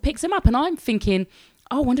sort of picks him up. And I'm thinking,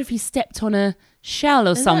 I wonder if he stepped on a shell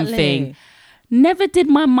or something. Never did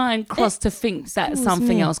my mind cross to think that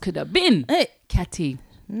something else could have been. Catty.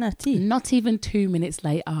 Nutty. Not even 2 minutes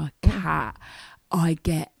later, Cat, I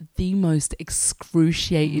get the most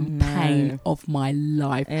excruciating pain of my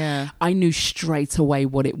life. Yeah. I knew straight away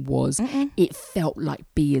what it was. It felt like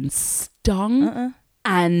being stung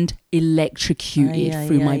and electrocuted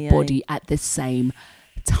through my body at the same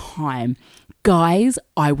time. Guys,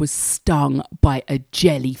 I was stung by a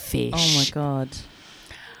jellyfish. Oh my God.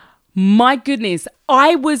 My goodness.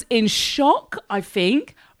 I was in shock, I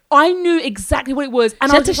think. I knew exactly what it was.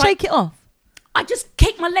 And I had to shake it off. I just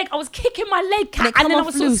kicked my leg. I was kicking my leg, Cat, and then I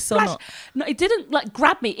was sort of splashed. No, it didn't like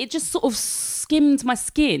grab me. It just sort of skimmed my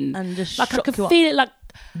skin, and just like I could feel it. Like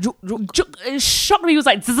it shocked me. It was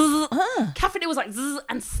like Catherine. It was like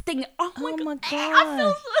and stinging. Oh my God! I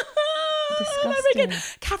feel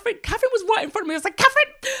disgusting. Catherine was right in front of me. I was like, Catherine,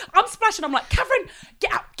 I'm splashing. I'm like, Catherine,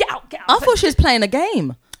 get out. I thought she was playing a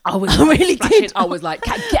game. I really did. I was like,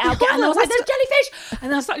 get out. And I was like, there's a jellyfish. And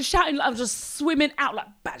then I started shouting. I was just swimming out, like,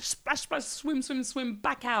 splash, swim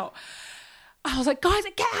back out. I was like, guys,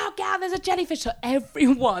 get out. There's a jellyfish. So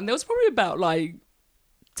everyone, there was probably about like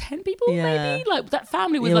 10 people, maybe. Like that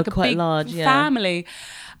family was like a quite big large, family.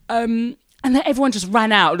 And then everyone just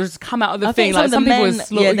ran out, just come out of the thing. Like some people were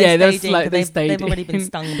slaughtered. They stayed. They've already been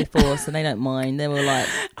stung before, so they don't mind. They were like,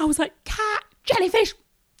 I was like, cat, jellyfish,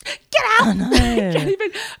 get out. I know.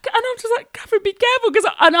 Jellyfish. And I'm just like, Catherine, be careful.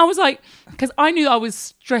 Because I knew I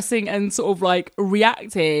was stressing and sort of like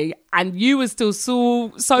reacting, and you were still so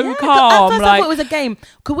calm. At first like, I thought it was a game.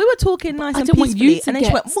 Because we were talking nice and peacefully, and then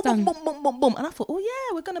she went boom, boom, boom, boom, boom. And I thought, oh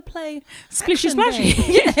yeah, we're going to play Splishy Splashy.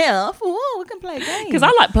 Yeah, I thought, oh, we can play a game. Because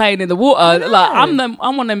I like playing in the water. Like I'm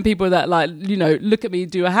one of them people that like, you know, look at me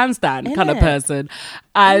do a handstand kind of person.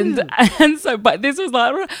 And so, but this was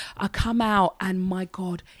like, I come out and my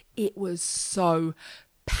God, it was so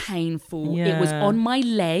painful. It was on my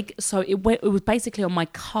leg, so it was basically on my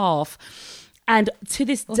calf, and to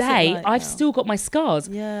this day I've still got my scars.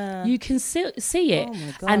 You can see it. Oh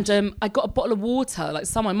my God. And I got a bottle of water, like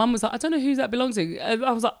my mum was like, I don't know who that belongs to.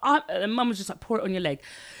 I was like, and mum was just like, pour it on your leg.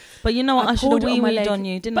 But you know what? I should have wee-weed on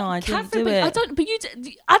you, didn't I? I didn't do it. I don't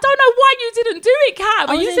know why you didn't do it, Kat.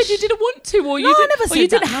 But you said you didn't want to, or you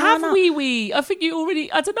didn't have wee-wee. I think you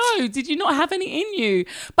already. I don't know. Did you not have any in you?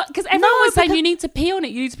 But because everyone was saying you need to pee on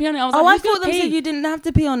it. You need to pee on it. I was like, I thought they said you didn't have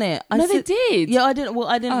to pee on it. They did. Yeah, I didn't. Well,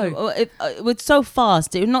 I didn't. Oh. It was so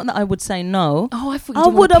fast. Not that I would say no. Oh, I thought I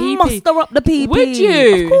would have muster up the pee. Would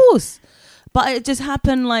you? Of course. But it just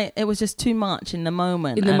happened like it was just too much in the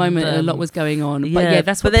moment. A lot was going on. But yeah,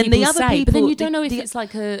 that's what people say. But then you don't know if it's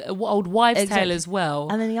like a old wives' tale as well.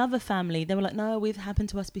 And then the other family, they were like, no, we've happened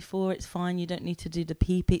to us before. It's fine. You don't need to do the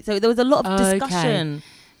pee-pee. So there was a lot of discussion.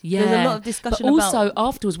 Yeah. There was a lot of discussion but also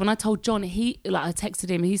afterwards, when I told John, I texted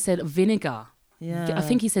him, he said vinegar. Yeah. I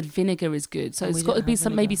think he said vinegar is good. So it's got to be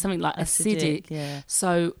maybe something like acidic. Yeah.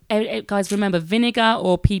 So guys, remember vinegar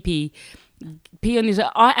or pee-pee. Pee on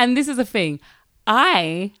your and this is the thing,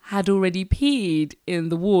 I had already peed in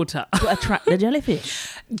the water to attract the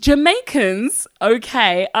jellyfish. Jamaicans, are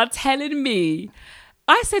telling me.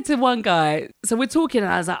 I said to one guy, so we're talking,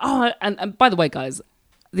 and I was like, oh, and by the way, guys,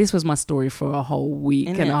 this was my story for a whole week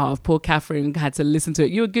and a half. Poor Catherine had to listen to it.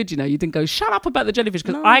 You were good, you know. You didn't go, shut up about the jellyfish,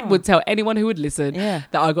 because I would tell anyone who would listen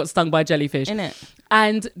that I got stung by a jellyfish.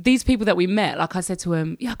 And these people that we met, like I said to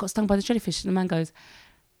him, I got stung by the jellyfish, and the man goes,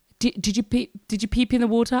 Did you pee in the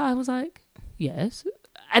water? I was like, yes.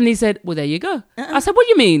 And he said, well, there you go. I said, what do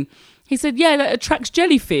you mean? He said, yeah, that attracts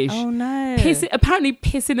jellyfish. Oh, no. Apparently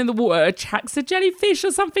pissing in the water attracts a jellyfish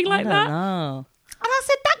or something like that. No. And I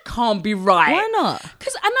said, that can't be right. Why not? And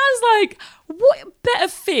I was like, what better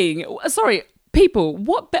thing? Sorry, people,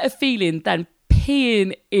 what better feeling than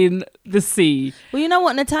peeing in the sea? Well, you know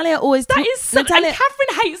what? Natalia always... And Catherine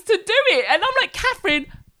hates to do it. And I'm like, Catherine...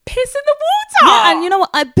 piss in the water. Yeah, and you know what?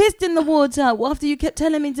 I pissed in the water. Well, after you kept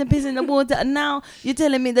telling me to piss in the water, and now you're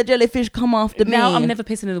telling me the jellyfish come after me. Now I'm never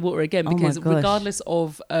pissing in the water again, because regardless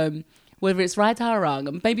of whether it's right or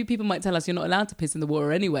wrong, maybe people might tell us you're not allowed to piss in the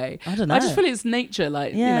water anyway. I don't know. I just feel it's nature,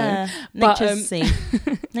 like, you know. Nature's sea.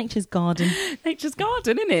 Nature's garden. Nature's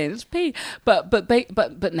garden, isn't it? It's pee. But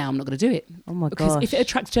now I'm not going to do it. Oh my god! Because if it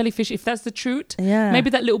attracts jellyfish, if that's the truth,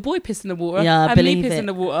 maybe that little boy pissed in the water. Yeah, I believe me piss in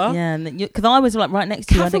the water. Yeah, because I was like right next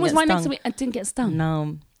to you. Catherine was right next to me and didn't get stung.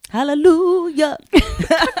 No. Hallelujah.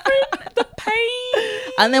 The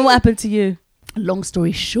pain. And then what happened to you? Long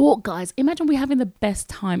story short, guys, imagine we're having the best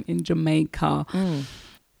time in Jamaica.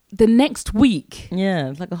 The next week,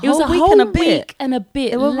 like a whole week and a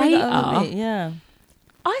bit. Later,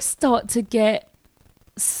 I start to get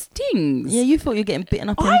stings. Yeah, you thought you were getting bitten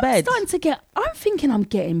up in bed. I'm thinking I'm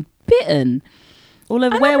getting bitten. All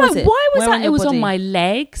over. Where was it? Why was that? It was on my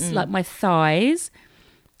legs, like my thighs.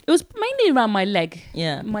 It was mainly around my leg,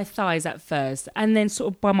 my thighs at first, and then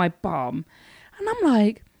sort of by my bum. And I'm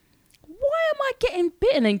like, why am I getting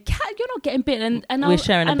bitten? And Kat, you're not getting bitten. And we're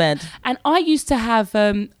sharing a bed. And I used to have,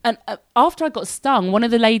 after I got stung, one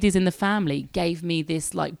of the ladies in the family gave me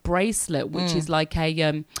this like bracelet, which is like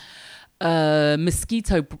a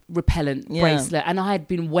mosquito repellent bracelet. And I had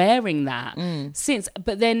been wearing that since.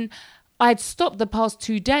 But then I'd stopped the past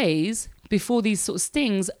 2 days before these sort of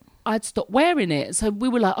stings. I'd stopped wearing it. So we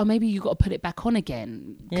were like, oh, maybe you got to put it back on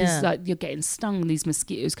again. Because like, you're getting stung, these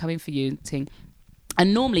mosquitoes coming for you.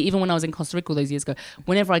 And normally, even when I was in Costa Rica all those years ago,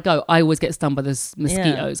 whenever I go, I always get stung by the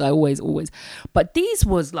mosquitoes. I always. But these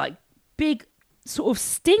was like big sort of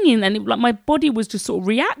stinging, and like my body was just sort of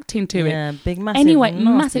reacting to it. Yeah, big, massive. Anyway,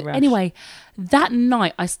 massive. Rash. Anyway, that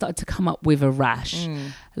night I started to come up with a rash.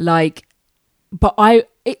 But I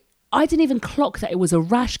didn't even clock that it was a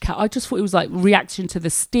rash, Kat. I just thought it was like reaction to the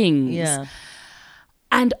stings. Yeah.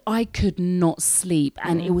 And I could not sleep.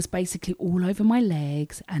 And it was basically all over my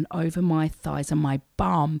legs and over my thighs and my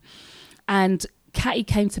bum. And Catty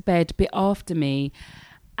came to bed a bit after me.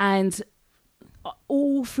 And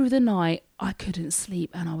all through the night, I couldn't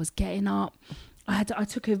sleep, and I was getting up. I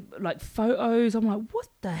took photos. I'm like, what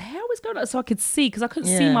the hell is going on? So I could see, because I couldn't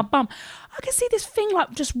see my bum. I could see this thing,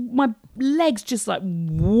 like, just my legs just like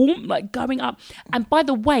warm, like going up. And by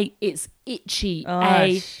the way, it's itchy.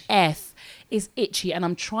 AF. It's itchy, and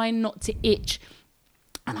I'm trying not to itch.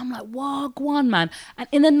 And I'm like, wagwan, man. And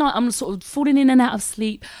in the night, I'm sort of falling in and out of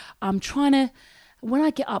sleep. I'm trying to, when I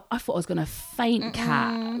get up, I thought I was going to faint,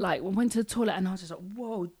 cat. Like, I went to the toilet, and I was just like,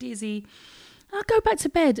 whoa, dizzy. I go back to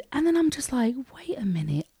bed, and then I'm just like, wait a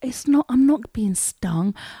minute. I'm not being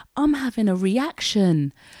stung. I'm having a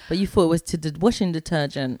reaction. But you thought it was to the washing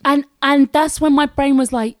detergent. And that's when my brain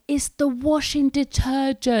was like, it's the washing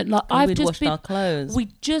detergent. Like, we just washed our clothes. We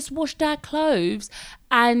just washed our clothes,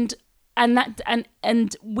 and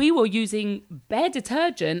we were using bare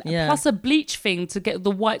detergent plus a bleach thing to get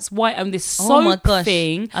the whites white, and this soap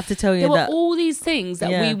thing. I have to tell you, there were all these things that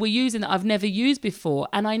we were using that I've never used before.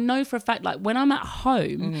 And I know for a fact, like, when I'm at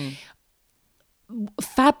home,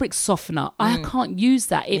 fabric softener, I can't use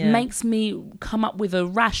that. It makes me come up with a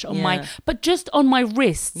rash on but just on my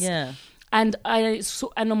wrists. And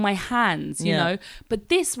on my hands, you know. But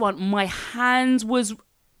this one, my hands was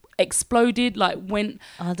exploded, like, when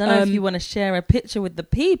I don't know if you want to share a picture with the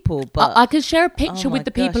people, but I could share a picture with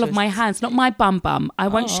the people of my hands, not my bum. I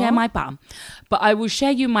won't share my bum, but I will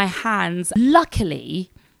share you my hands.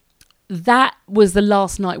 Luckily, that was the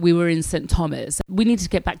last night we were in St. Thomas. We needed to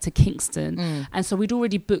get back to Kingston, and so we'd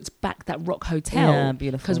already booked back that Rock Hotel,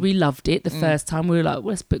 because we loved it the first time. We were like,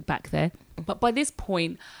 let's book back there. But by this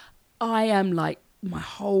point, I am like, my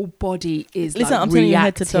whole body is I'm reacting. You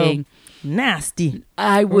head to toe. Nasty.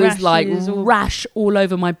 I was like rash all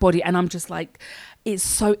over my body, and I'm just like, it's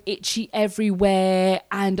so itchy everywhere,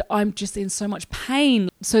 and I'm just in so much pain.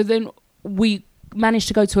 So then we managed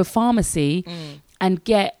to go to a pharmacy and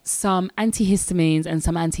get some antihistamines and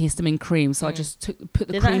some antihistamine cream. So I just put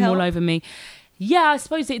the cream all over me. Yeah, I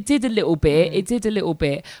suppose it did a little bit. It did a little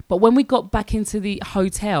bit. But when we got back into the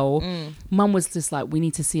hotel, Mum was just like, we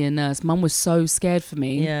need to see a nurse. Mum was so scared for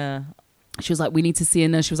me. Yeah. She was like, we need to see a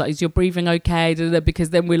nurse. She was like, is your breathing okay? Because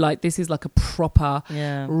then we're like, this is like a proper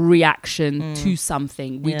reaction to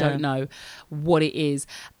something. We don't know what it is.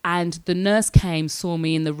 And the nurse came, saw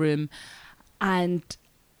me in the room, and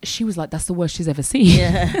she was like, that's the worst she's ever seen.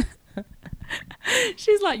 Yeah.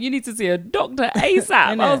 She's like, you need to see a doctor ASAP.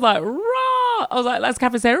 I was like, raw. I was like, as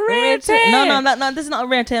Catherine said, rare tear. No, this is not a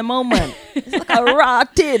rare tear moment. It's like a raw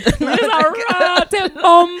tid. It's a raw tid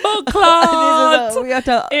bomber clot.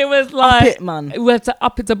 It was like, up it, man. We had to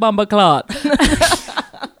up it to bomber clot.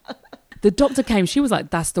 The doctor came. She was like,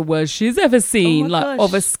 that's the worst she's ever seen,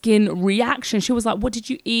 of a skin reaction. She was like, what did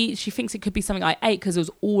you eat? She thinks it could be something I ate because it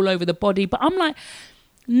was all over the body. But I'm like,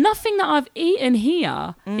 nothing that I've eaten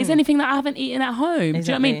here is anything that I haven't eaten at home. Exactly. Do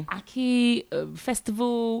you know what I mean? Ackee,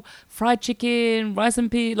 festival, fried chicken, rice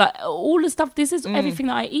and peas, like all the stuff. This is everything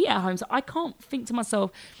that I eat at home. So I can't think to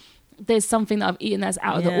myself, there's something that I've eaten that's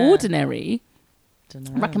out of the ordinary.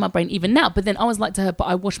 I'm racking my brain even now. But then I was like to her, but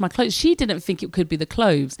I washed my clothes. She didn't think it could be the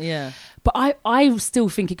clothes. Yeah. But I still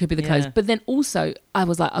think it could be the clothes. But then also I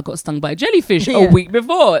was like, I got stung by a jellyfish a week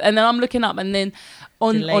before. And then I'm looking up, and then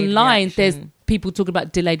online there's people talking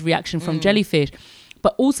about delayed reaction from jellyfish.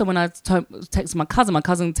 But also when I texted my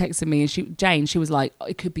cousin texted me, and Jane, she was like,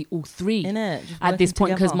 it could be all three at this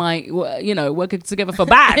point, because working together for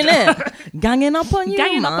bad. Ganging up on you,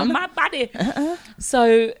 Ganging up on my body.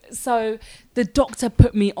 So the doctor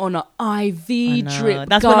put me on an IV drip.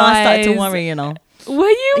 That's when I started to worry, you know. Were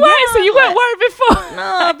you worried? So you weren't worried before?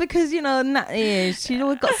 No, because, Nat, she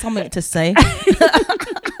always got something to say.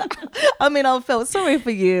 I mean, I felt sorry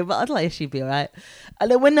for you, but I'd like she'd be all right. And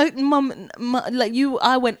then when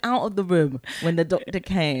I went out of the room when the doctor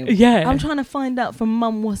came. Yeah. I'm trying to find out from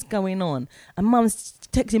Mum what's going on. And Mum's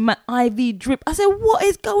texting my IV drip. I said, what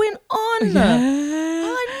is going on?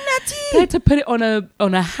 Yeah. Natty. They had to put it on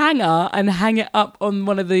a hanger and hang it up on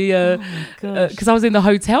one of the because I was in the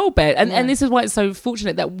hotel bed, and this is why it's so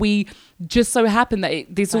fortunate that we just so happened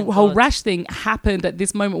that this whole rash thing happened at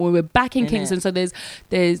this moment when we're back in Kingston. So there's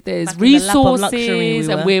resources,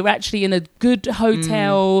 and we're actually in a good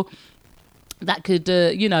hotel. That could,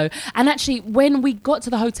 and actually when we got to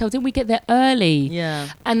the hotel, didn't we get there early? Yeah.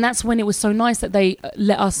 And that's when it was so nice that they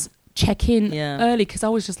let us check in early, because I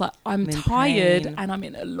was just like, I'm tired and I'm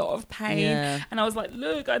in a lot of pain. And I was like,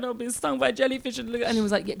 look, I know I've been stung by a jellyfish. And he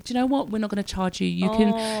was like, do you know what? We're not going to charge you. You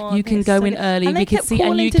can go in early. And we can see.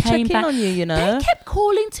 And you came back. On you, They kept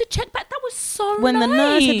calling to check back. That was so when nice. the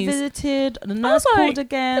nurse had visited, the nurse called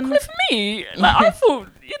again. They called for me. Like, I thought,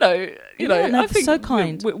 I think so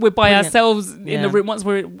kind. We're by ourselves in the room. Once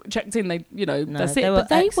we're checked in, they, that's it. But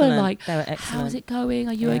they were like, how's it going?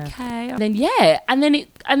 Are you okay? And then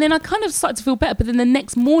and then I kind of started to feel better. But then the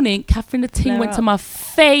next morning, Catherine, the ting went to my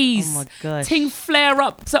face. Oh my gosh. Ting flare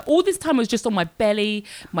up. So all this time was just on my belly,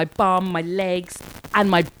 my bum, my legs, and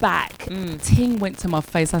my back. Ting went to my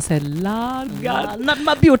face. I said, Lord God, not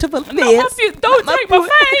my beautiful face. Don't take my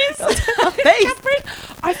face.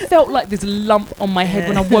 Catherine, I felt like this lump on my head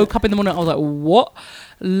when I woke up in the morning. I was like, what?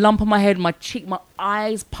 Lump on my head, my cheek, my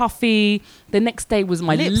eyes puffy. The next day was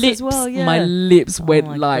my lips. As well, My lips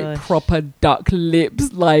went like proper duck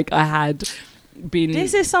lips. Like I had been...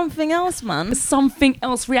 This is something else, man. Something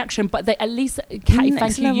else reaction. But they, at least, Catty,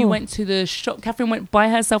 thank you. You went to the shop. Catherine went by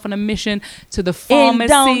herself on a mission to the pharmacy.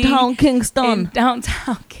 In downtown Kingston.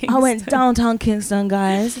 I went downtown Kingston,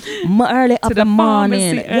 guys. Early up in the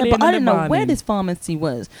morning. Yeah, but I didn't know where this pharmacy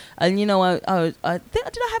was. And, you know, I think,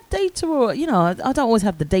 did I have data or, you know, I don't always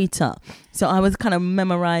have the data. So I was kind of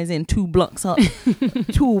memorizing 2 blocks up,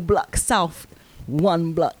 2 blocks south,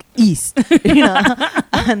 1 block east, you know.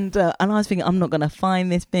 And I was thinking, I'm not gonna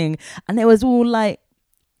find this thing, and it was all like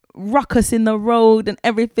ruckus in the road and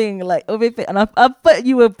everything. And I bet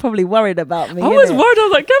you were probably worried about me. I was worried. I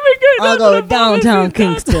was like, can we go? I'll go downtown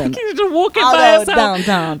Kingston. She's just walking by herself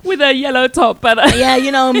downtown with a yellow top. But yeah,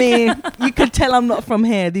 you know me. You could tell I'm not from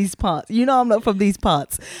here, these parts. You know I'm not from these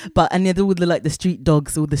parts. And there's all the street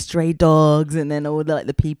dogs, all the stray dogs, and then all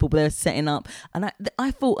the people they're setting up. And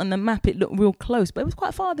I thought on the map it looked real close, but it was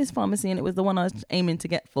quite far, this pharmacy, and it was the one I was aiming to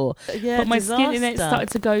get for. Yeah, but my skin in it started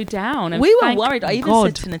to go down. And we were worried. I even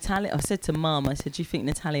said to Natalia, I said to Mum, I said, do you think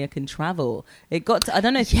Natalia can travel? It got to, I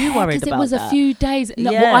don't know if you worried about that. Because it was a few days.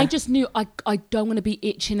 No, well, I just knew I don't want to be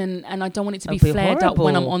itching and I don't want it to be flared up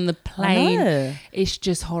when I'm on the plane. It's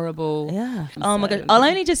just horrible. Yeah. Oh my God. I'll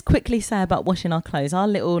only just quickly say about washing our clothes. Our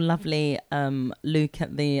little lovely Luke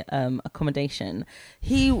at the accommodation,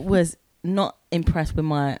 he was not impressed with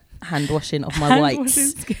my hand washing of my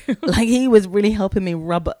whites. Like, he was really helping me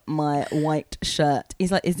rub my white shirt.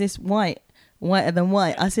 He's like, is this whiter than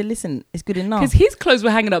white? I said, listen, it's good enough. Because his clothes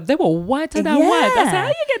were hanging up. They were whiter than white. I said, how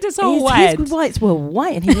you get this so white? His whites were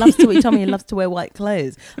white, and he told me he loves to wear white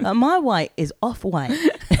clothes. But my white is off-white.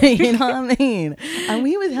 You know what I mean? And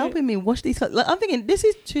he was helping me wash these clothes. Like, I'm thinking, this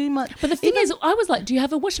is too much. But the thing is, I was like, do you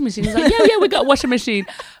have a washing machine? He's like, yeah, we got a washing machine.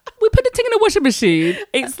 We put the thing in a washing machine.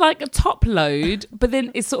 It's like a top load, but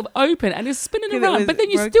then it's sort of open and it's spinning around. But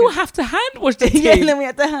then you still have to hand wash the thing. Yeah, and then we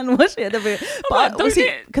had to hand wash it. But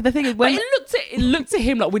the thing is, when it looked to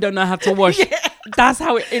him like we don't know how to wash. That's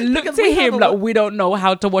how it looked to him like we don't know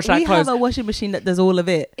how to wash our clothes. We have a washing machine that does all of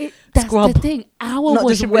it. That's scrub. The thing. Our not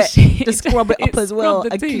washing just machine to scrub it up as well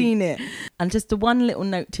and thing. Clean it. And just the one little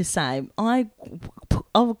note to say, I've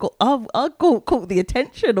caught the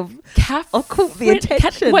attention of. I've caught the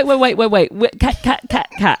attention. Wait.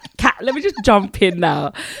 Cat. Let me just jump in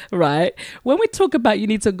now, right? When we talk about you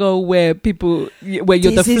need to go where you're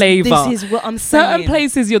the flavour. This is what I'm saying. Certain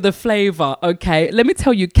places you're the flavour, okay? Let me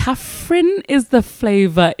tell you, Catherine is the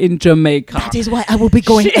flavour in Jamaica. That is why I will be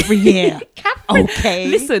going every year. Catherine, okay.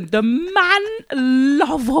 Listen, the man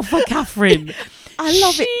love of a Catherine. I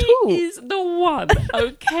love it too. She is the one,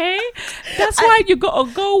 okay? That's why you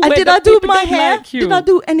gotta go. And did I do my hair? Like did I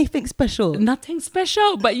do anything special? Nothing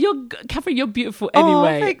special, but Catherine, you're beautiful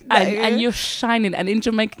anyway, and you're shining. And in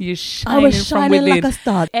Jamaica, you're shining. I was shining from within. like a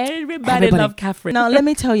star. Everybody love Catherine. Now let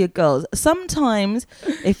me tell you, girls. Sometimes,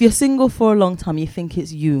 if you're single for a long time, you think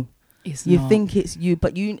it's you. Think it's you,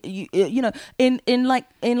 but you know, in like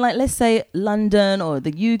let's say London or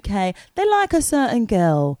the UK, they like a certain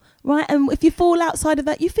girl, right? And if you fall outside of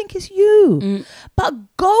that, you think it's you. But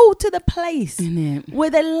go to the place where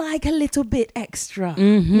they like a little bit extra,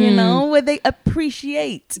 you know, where they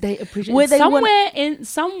appreciate. Where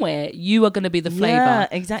somewhere you are going to be the flavor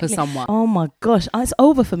for someone. Oh my gosh, it's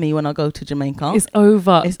over for me when I go to Jamaica. It's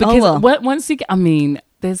over. Once you get, I mean.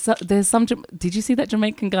 There's some. Did you see that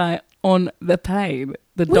Jamaican guy on the plane?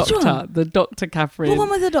 The doctor, Catherine. What one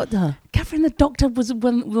was the doctor? Catherine, the doctor was the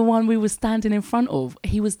one we were standing in front of.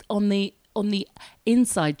 He was on the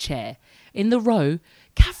inside chair in the row.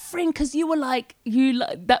 Catherine, because you were like,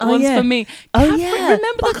 that one's for me. Catherine,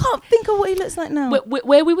 remember? I can't think of what he looks like now.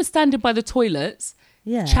 Where we were standing by the toilets,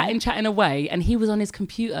 chatting away, and he was on his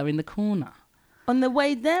computer in the corner. On the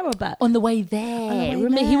way there or back? On the way there.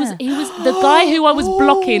 Remember, he was the guy who I was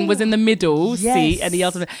blocking was in the middle seat, and he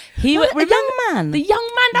also a young man. The young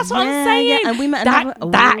man. That's what I'm saying. Yeah, and we met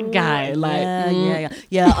that guy. Like,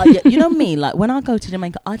 yeah. You know me. Like when I go to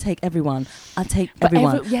Jamaica, I take everyone. But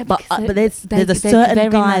there's a certain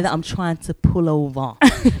guy that I'm trying to pull over.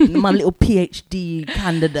 My little PhD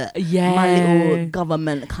candidate. Yeah. My little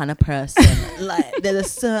government kind of person. Like there's a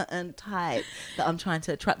certain type that I'm trying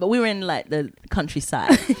to attract. But we were in like the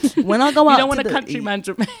countryside. When I go out, you don't want a countryman.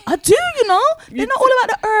 I do, you know. They're not all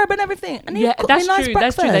about the herb and everything. And yeah, that's nice true.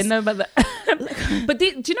 breakfast. That's true. They know about that. But do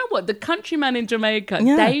you know what? The countryman in Jamaica,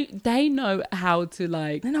 they know how to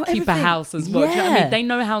like keep everything. A house as well. Yeah. Do you know what I mean? They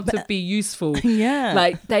know how to be useful. Yeah.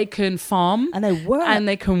 Like they can farm and they work and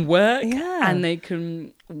they can work and they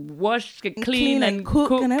can wash, clean and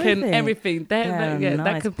cook and everything. Nice.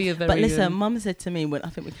 That could be a very. But listen, Mum said to me when I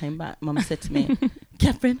think we came back. Mum said to me,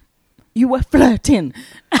 Catherine, you were flirting.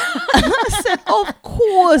 I said, of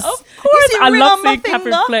course. I love seeing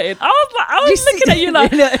Catherine flirting. I was looking at you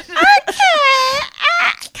like, okay.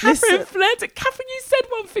 Catherine flirted. Catherine, you said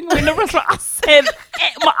one thing in the restaurant. I said,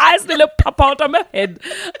 my eyes nearly pop out of my head.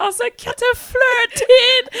 I said, Catherine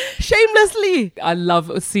flirted. Shamelessly. I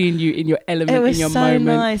love seeing you in your element, it was in your so moment.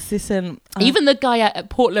 Nice. Listen, even the guy at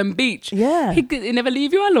Portland Beach, he never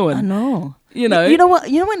leave you alone. I know. You know what?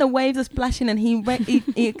 You know when the waves are splashing and he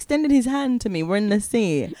extended his hand to me. We're in the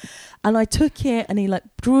sea, and I took it and he like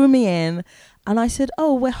drew me in, and I said,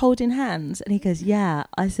 "Oh, we're holding hands," and he goes, "Yeah."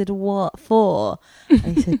 I said, "What for?"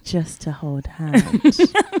 And he said, "Just to hold hands."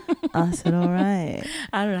 I said, "All right."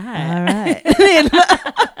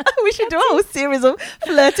 We should do a whole series of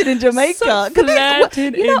flirting in Jamaica.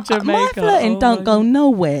 Flirting in Jamaica. My flirting don't go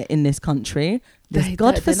nowhere in this country. This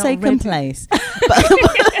godforsaken place.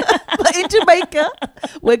 But in Jamaica,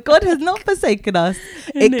 where God has not forsaken us,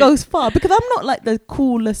 it goes far. Because I'm not like the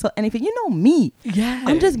coolest or anything. You know me. Yeah.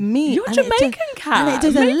 I'm just me. You're Jamaican, cat. And it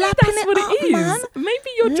just maybe lapping that's it what up, it is. man. Maybe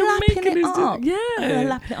you're Jamaican. Is just, yeah.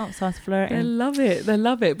 Lapping it up, so I was flirting. They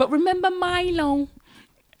love it. But remember Milo.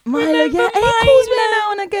 He calls me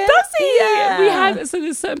now and again. Does he? Yeah. So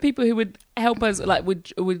there's certain people who would help us like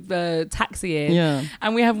with taxiing. Yeah.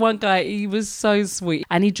 And we have one guy, he was so sweet.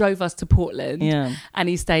 And he drove us to Portland. Yeah. And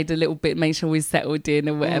he stayed a little bit, made sure we settled in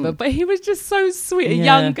and whatever. But he was just so sweet. A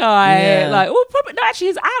young guy. Yeah. Like, probably no, actually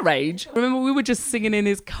he's our age. Remember we were just singing in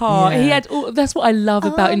his car. Yeah. He had that's what I love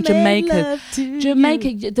about in Jamaica.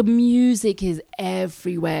 Jamaica, the music is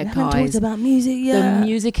everywhere, guys. Talked about music, yeah. The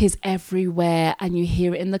music is everywhere and you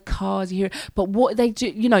hear it in the cars, you hear it. But what they do,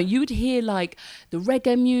 you know, you would hear like the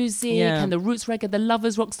reggae music and the roots reggae, the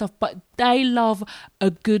lovers rock stuff, but they love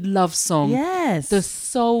a good love song. Yes. The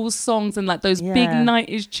soul songs and like those big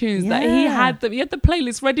 90s tunes that he had the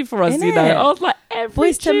playlist ready for us, you know. I was like,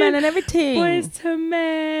 Boys to Men and everything. Boys to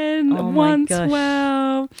Men,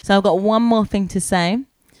 112. So I've got one more thing to say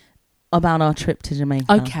about our trip to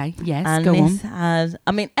Jamaica. Okay, yes, and go this on. has,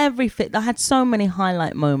 I mean, I had so many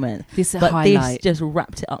highlight moments. This just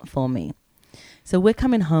wrapped it up for me. So we're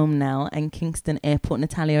coming home now, and Kingston Airport,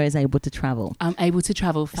 Natalia is able to travel. I'm able to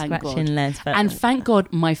travel, thank God. Legs, and thank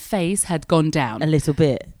God my face had gone down. A little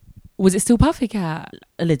bit. Was it still puffy, Cat?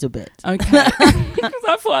 A little bit. Okay. Because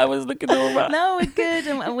I thought I was looking all right. No, we're good.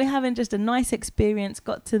 And we're having just a nice experience.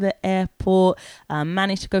 Got to the airport.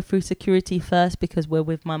 Managed to go through security first because we're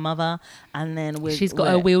with my mother. And then she's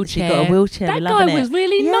got a wheelchair. She's got a wheelchair. That guy was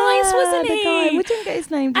really nice, wasn't he? Guy. We didn't get his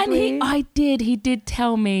name, did we? I did. He did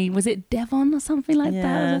tell me. Was it Devon or something like that?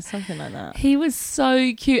 Yeah, something like that. He was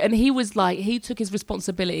so cute. And he was like, he took his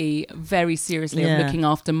responsibility very seriously of looking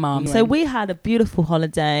after Mum. So we had a beautiful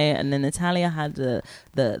holiday. And then Natalia had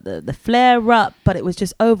the flare up, but it was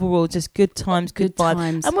just overall just good times, good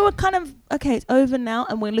vibes. And we were kind of, okay, it's over now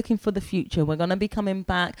and we're looking for the future. We're going to be coming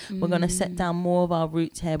back. We're going to set down more of our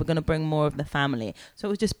roots here. We're going to bring more of the family. So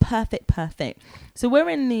it was just perfect. So we're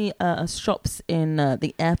in the shops in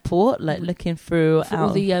the airport, like looking through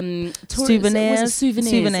all the souvenirs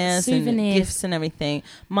and gifts and everything.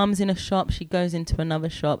 Mum's in a shop. She goes into another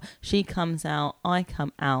shop. She comes out. I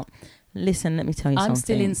come out. Listen, let me tell you something. I'm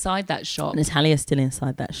still inside that shop. Natalia's still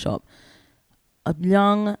inside that shop. A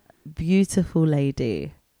young, beautiful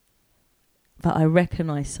lady that I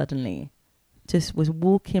recognised suddenly just was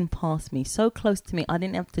walking past me, so close to me, I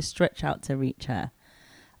didn't have to stretch out to reach her.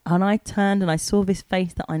 And I turned and I saw this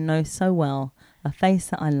face that I know so well, a face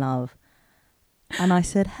that I love. And I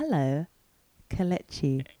said, hello,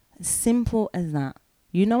 Kelechi. Simple as that.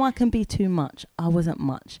 You know I can be too much. I wasn't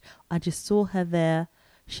much. I just saw her there.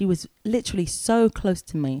 She was literally so close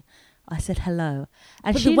to me. I said hello.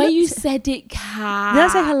 And but the way you said it, Kat. Did I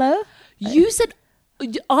say hello? You said,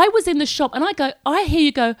 I was in the shop and I hear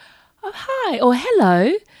you go, oh, hi, or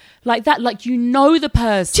hello. Like that, like you know the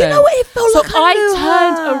person. Do you know what it felt like? So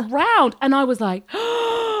I turned around and I was like,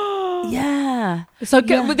 yeah. So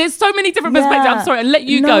there's so many different perspectives. I'm sorry, I'll let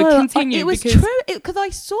you go. Continue. It was true because I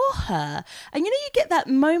saw her, and you get that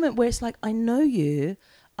moment where it's like, I know you,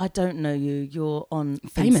 I don't know you. You're on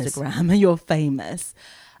Instagram and you're famous.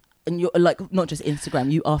 And you're like, not just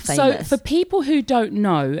Instagram, you are famous. So for people who don't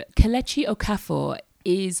know, Kelechi Okafor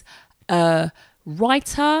is a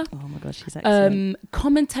writer, oh my gosh, she's excellent.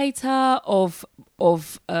 Commentator of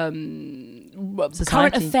current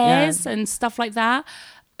affairs and stuff like that.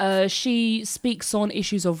 She speaks on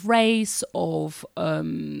issues of race, of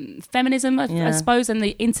feminism, I suppose, and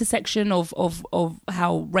the intersection of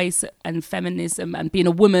how race and feminism and being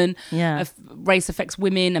a woman, race affects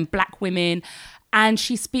women and black women. And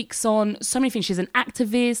she speaks on so many things. She's an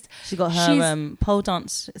activist. She's got her pole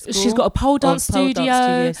dance school. She's got a pole dance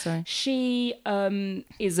studio. She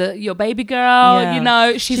is your baby girl.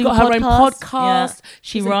 Yeah. She's got her own podcast. Yeah.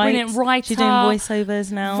 She's a brilliant writer. She's doing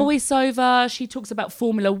voiceovers now. She talks about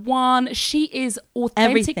Formula One. She is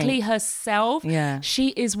authentically herself. Yeah. She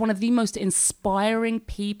is one of the most inspiring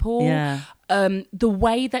people. Yeah. The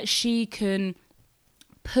way that she can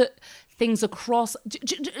put things across,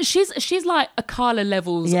 she's like a Carla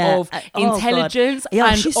levels of intelligence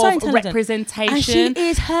and of representation. And she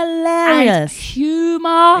is hilarious. And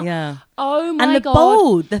humour. Yeah. Oh my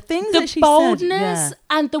God. And the things that she said. The boldness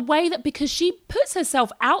and the way that, because she puts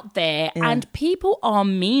herself out there and people are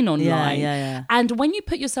mean online. Yeah. And when you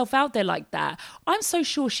put yourself out there like that, I'm so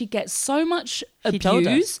sure she gets so much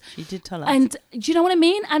abuse. She did tell us. And do you know what I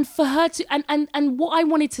mean? And for her to, and what I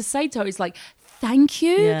wanted to say to her is like, thank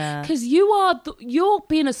you, because you're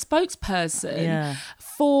being a spokesperson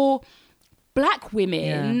for black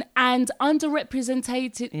women and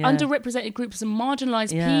underrepresented groups and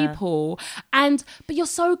marginalized people, but you're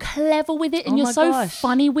so clever with it and you're so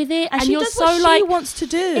funny with it, and she you're does so what like she wants to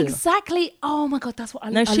do exactly. Oh my God, that's what I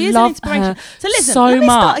love. No, she is an inspiration. So listen, let me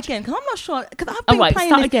start again because I'm not sure, because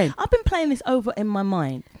I've been playing this over in my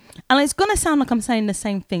mind, and it's gonna sound like I'm saying the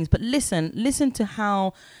same things, but listen to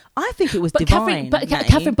how I think it was divine.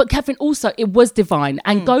 Catherine, also it was divine.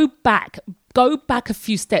 And go back a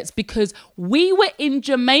few steps, because we were in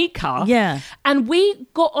Jamaica and we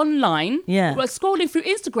got online, we're scrolling through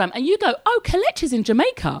Instagram, and you go, oh, Kelechi's in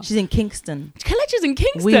Jamaica. She's in Kingston. Kelechi's in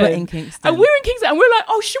Kingston. We were in Kingston. And we're in Kingston, and we're like,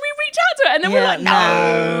 oh, should we reach out to her? And then we're like,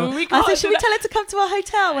 no, we can't. I said, should we tell her to come to our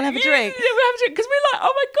hotel? We'll have a drink. Yeah, we'll have a drink, because we're like,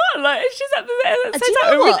 oh my God, like she's at the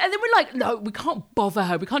and then we're like, no, we can't bother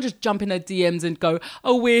her. We can't just jump in her DMs and go,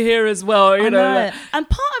 oh, we're here as well. You know. Like, and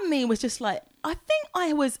part of me was just like, I think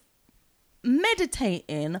I was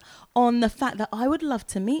meditating on the fact that I would love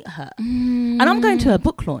to meet her, and I'm going to her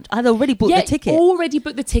book launch. I'd already booked the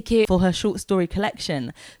ticket for her short story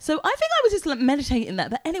collection, so I think I was just like meditating that.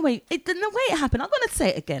 But anyway, the way it happened, I'm going to say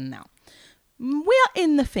it again now. We are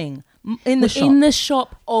in the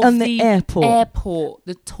shop of the airport,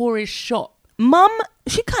 the tourist shop. Mum,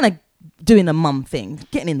 she kind of doing a mum thing,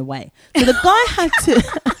 getting in the way. So the guy had to,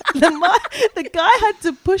 the guy had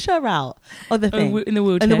to push her out of the thing in the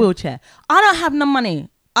wheelchair. I don't have no money.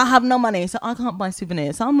 I have no money, so I can't buy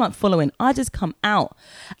souvenirs. So I'm like following. I just come out.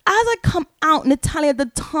 As I come out, Natalia, the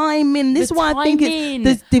timing. This is why I think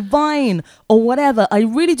it's divine or whatever. I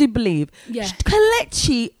really do believe. Yeah.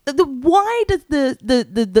 Kelechi, the wide as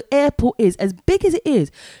the airport is, as big as it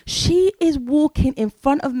is, she is walking in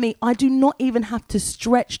front of me. I do not even have to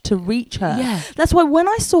stretch to reach her. Yeah. That's why when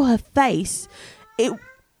I saw her face,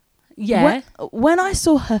 when I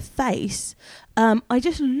saw her face, I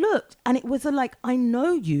just looked, and it was like, I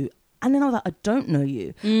know you. And then I was like, I don't know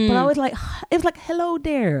you. But I was like, it was like, hello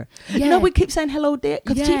there. Yeah. You know, we keep saying hello there,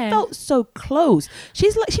 because she felt so close. She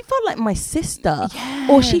felt like my sister,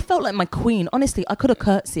 or she felt like my queen. Honestly, I could have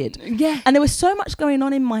curtsied. Yeah. And there was so much going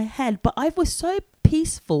on in my head, but I was so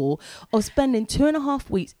peaceful of spending 2.5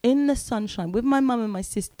 weeks in the sunshine with my mum and my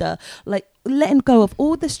sister, like letting go of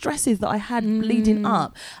all the stresses that I had leading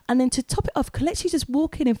up. And then to top it off, Kelechi's just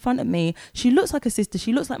walking in front of me. She looks like a sister.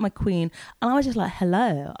 She looks like my queen. And I was just like,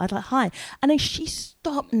 hello. I was like, hi. And then she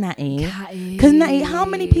stopped, Natty. Because Natty, how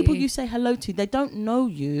many people you say hello to, they don't know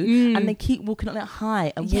you, and they keep walking up like,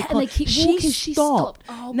 hi, and walk on. And they keep walking. She stopped.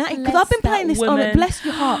 Oh, Natty, because I've been playing this on it. Bless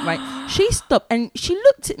your heart, right? She stopped, and she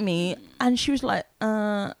looked at me, and she was like,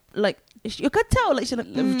 you could tell, like, she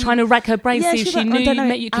was trying to rack her brain, see if she knew you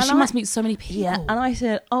met you, because she must meet so many people. Yeah, and I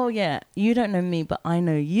said, oh yeah, you don't know me, but I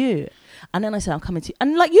know you. And then I said, I'm coming to you.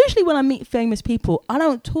 And like, usually when I meet famous people, I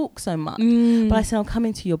don't talk so much. But I said, I'm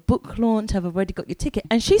coming to your book launch. I've already got your ticket.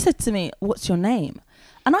 And she said to me, what's your name?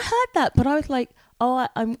 And I heard that, but I was like, oh,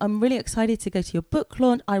 I'm really excited to go to your book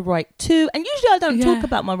launch. I write too. And usually I don't talk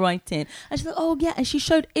about my writing. And she's like, oh, yeah. And she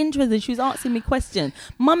showed interest and she was asking me questions.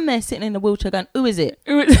 Mum there sitting in a wheelchair going, who is it?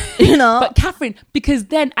 You know? But Catherine, because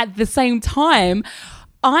then at the same time,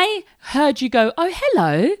 I heard you go, oh,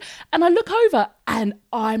 hello. And I look over and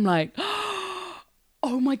I'm like,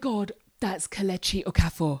 oh my God, that's Kelechi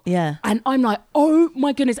Okafor. Yeah. And I'm like, oh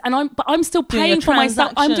my goodness. And I'm still paying for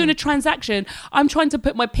myself. I'm doing a transaction. I'm trying to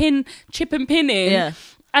put my chip and pin in. Yeah.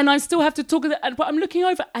 And I still have to talk, but I'm looking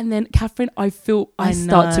over. And then, Catherine, I start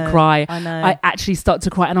to cry. I know. I actually start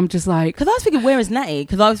to cry. And I'm just like... Because I was thinking, where is Natty?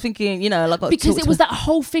 Because I was thinking, you know... like because it was that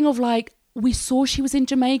whole thing of like, we saw she was in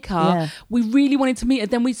Jamaica. Yeah. We really wanted to meet her.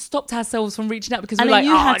 Then we stopped ourselves from reaching out because we were like,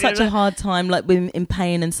 you had such a hard time, like in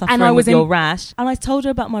pain and suffering and with your rash. And I told her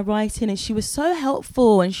about my writing, and she was so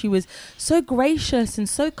helpful, and she was so gracious and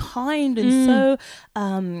so kind and so,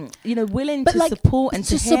 willing to support and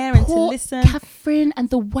to hear and to listen. Catherine, and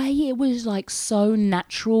the way it was like so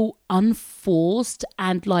natural, unforced,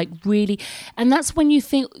 and like really, and that's when you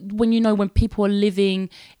think, when people are living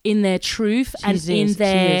in their truth in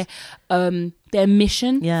their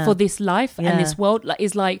mission for this life and this world, like,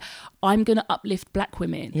 is like, I'm gonna uplift black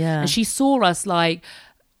women. And she saw us like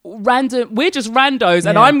random, we're just randos,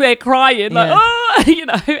 and I'm there crying like,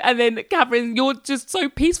 and then Catherine, you're just so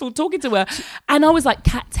peaceful talking to her, and I was like,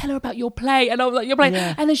 Kat, tell her about your play, and I was like, your play,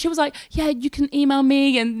 and then she was like, yeah, you can email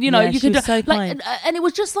me, and you can so like, and it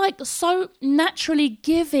was just like so naturally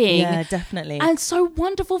giving, definitely, and so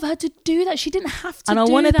wonderful for her to do that. She didn't have to. And I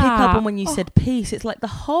want to pick up on when you said peace. It's like that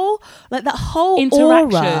whole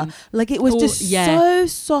interaction, aura, like it was just so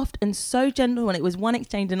soft and so gentle, and it was one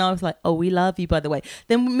exchange, and I was like, oh, we love you, by the way.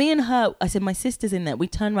 Then me and her, I said, my sister's in there. We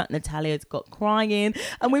turned around, Natalia's got crying,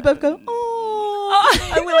 and we both go,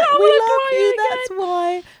 oh, and we're like, we love you, that's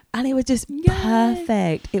why. And it was just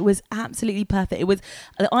perfect. It was absolutely perfect. It was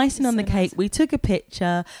the icing on the cake. We took a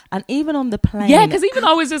picture, and even on the plane. Yeah, because even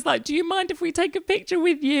I was just like, do you mind if we take a picture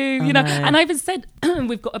with you? You know, and I even said,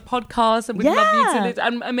 we've got a podcast, and we'd love you to,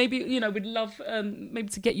 and maybe, we'd love maybe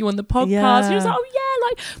to get you on the podcast. Yeah. She was like, oh yeah,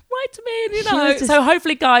 like, write to me, so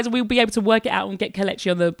hopefully, guys, we'll be able to work it out and get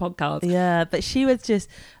Kelechi on the podcast. Yeah, but she was just,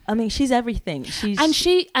 I mean, she's everything. She's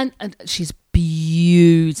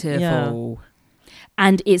beautiful. Yeah.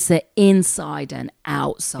 And it's an inside and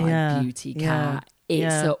outside beauty, Kat.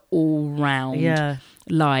 It's an all-round,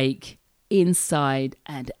 like, inside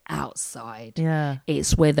and outside. Yeah.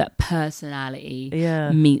 It's where that personality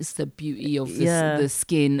meets the beauty of the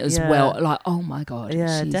skin as well. Like, oh my God.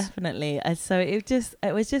 Yeah, definitely. And so it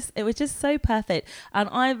was just so perfect. And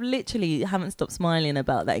I literally haven't stopped smiling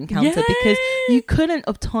about that encounter because you couldn't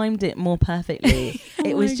have timed it more perfectly.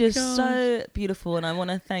 It was just so beautiful. And I want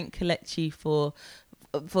to thank Kelechi for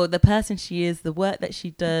the person she is, the work that she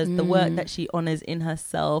does, the work that she honors in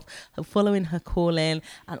herself, her following her calling,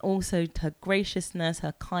 and also her graciousness,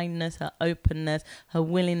 her kindness, her openness, her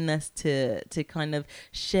willingness to kind of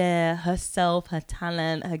share herself, her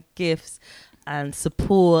talent, her gifts, and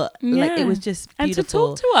support. Like, it was just beautiful. And to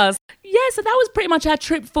talk to us. Yeah, so that was pretty much our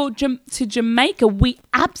trip to Jamaica. We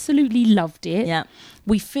absolutely loved it. Yeah.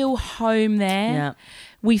 We feel home there. Yeah.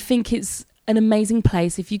 We think it's an amazing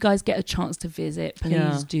place. If you guys get a chance to visit,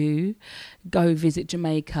 please do go visit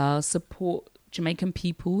Jamaica, support Jamaican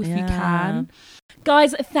people if you can.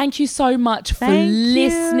 Guys, thank you so much for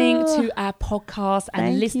listening to our podcast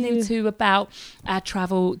and listening to about our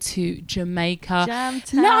travel to Jamaica.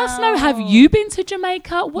 Let us know, have you been to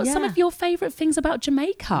Jamaica? What's some of your favourite things about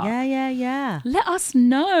Jamaica? Yeah. Let us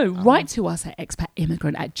know. Write to us at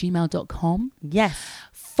expatimmigrant@gmail.com. Yes.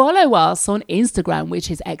 Follow us on Instagram, which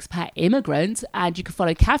is Expat Immigrant, and you can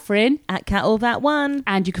follow Catherine at CatAllThatOne,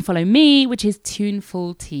 and you can follow me, which is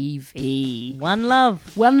Tuneful TV. One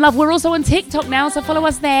love. We're also on TikTok now, so follow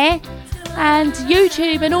us there, and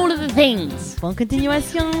YouTube and all of the things. Bonne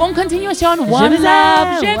continuation. One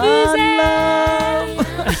love. Je vous aime.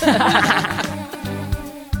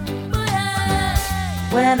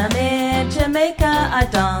 When I'm in Jamaica, I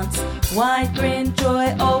dance. White, green,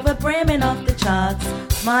 joy over brimming off the charts.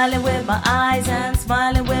 Smiling with my eyes and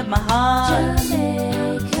smiling with my heart.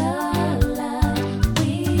 Jamaica land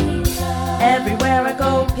we love. Everywhere I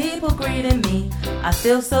go, people greeting me. I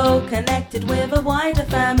feel so connected with a wider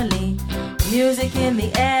family. Music in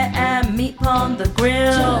the air and meat on the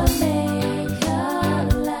grill. Jamaica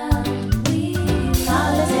land we love.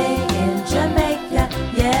 Holiday in Jamaica.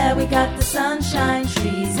 Yeah, we got the sunshine,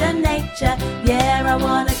 trees and nature. Yeah, I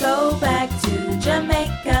wanna go back to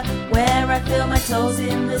Jamaica, where I feel my toes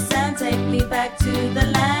in the sand. Take me back to the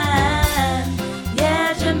land.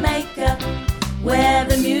 Yeah, Jamaica, where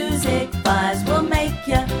the music vibes will make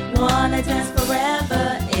ya wanna dance forever.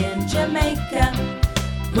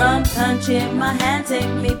 punch in my hand, take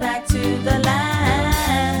me back to the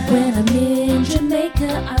land. When I'm in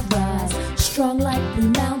Jamaica, I rise, strong like Blue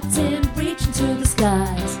Mountain, reaching to the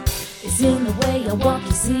skies. It's in the way I walk,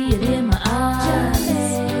 you see it in my eyes.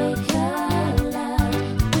 Jamaica,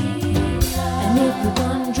 land we love. And if you're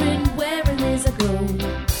wondering where it is I go,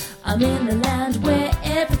 I'm in the land where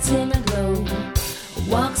everything will glow.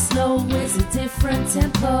 Walk slow is a different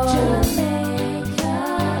tempo. Jamaica,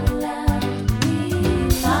 land we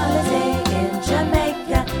love. Holiday in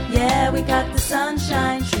Jamaica, yeah, we got the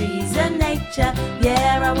sunshine, trees and nature.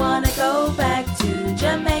 Yeah, I wanna go back to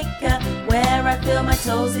Jamaica, where I feel my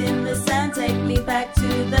toes in the sand. Take me back to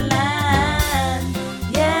the land.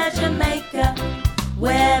 Yeah, Jamaica,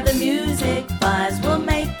 where the music vibes will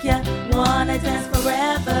make ya wanna dance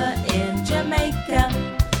forever in Jamaica.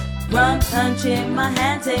 Rum punch in my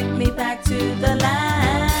hand, take me back to the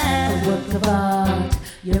land. A work of art,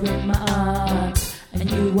 you're in my art, and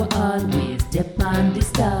you were always dip on the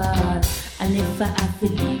start. And if I have to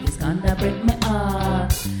leave, it's gonna break my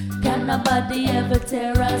heart. Can nobody ever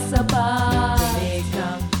tear us apart? Jamaica,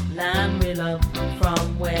 land we love,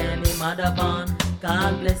 from where me mother born.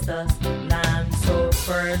 God bless us, land so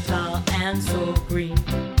fertile and so green.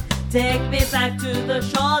 Take me back to the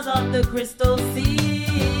shores of the crystal sea.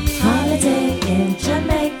 Holiday In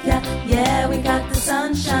Jamaica, yeah, we got the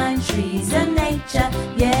sunshine, trees and nature.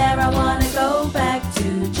 Yeah, I wanna go back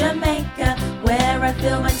to Jamaica, where I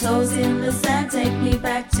feel my toes in the sand. Take me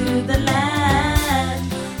back to the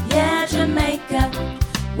land. Yeah, Jamaica,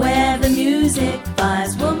 where the music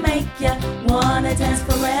vibes will make ya wanna dance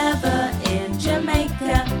forever in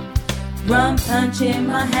Jamaica. Rum punch in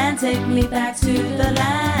my hand, take me back to the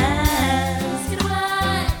land.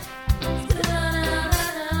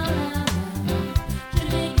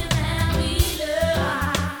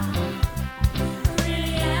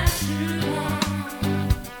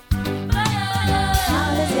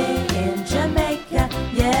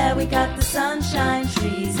 We got the sunshine,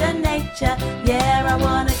 trees and nature. Yeah, I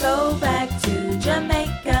wanna go back to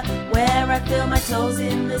Jamaica, where I feel my toes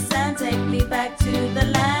in the sand. Take me back to the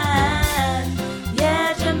land.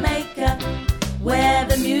 Yeah, Jamaica, where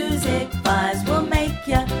the music vibes will make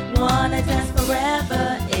ya wanna dance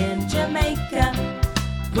forever in Jamaica.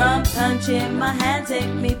 Rum punch in my hand,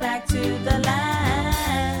 take me back to the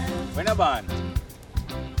land. When a band?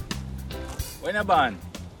 When a band?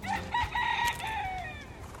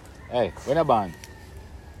 Hey, when a band?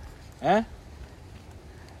 Eh?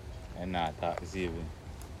 And not talk this evening.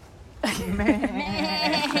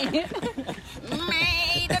 May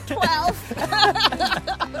the 12th.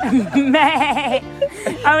 May.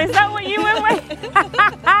 Oh, is that what you were with?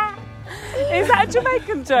 Is that a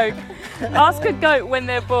Jamaican joke? Ask a goat when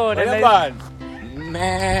they're born. When a band?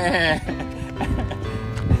 Meh.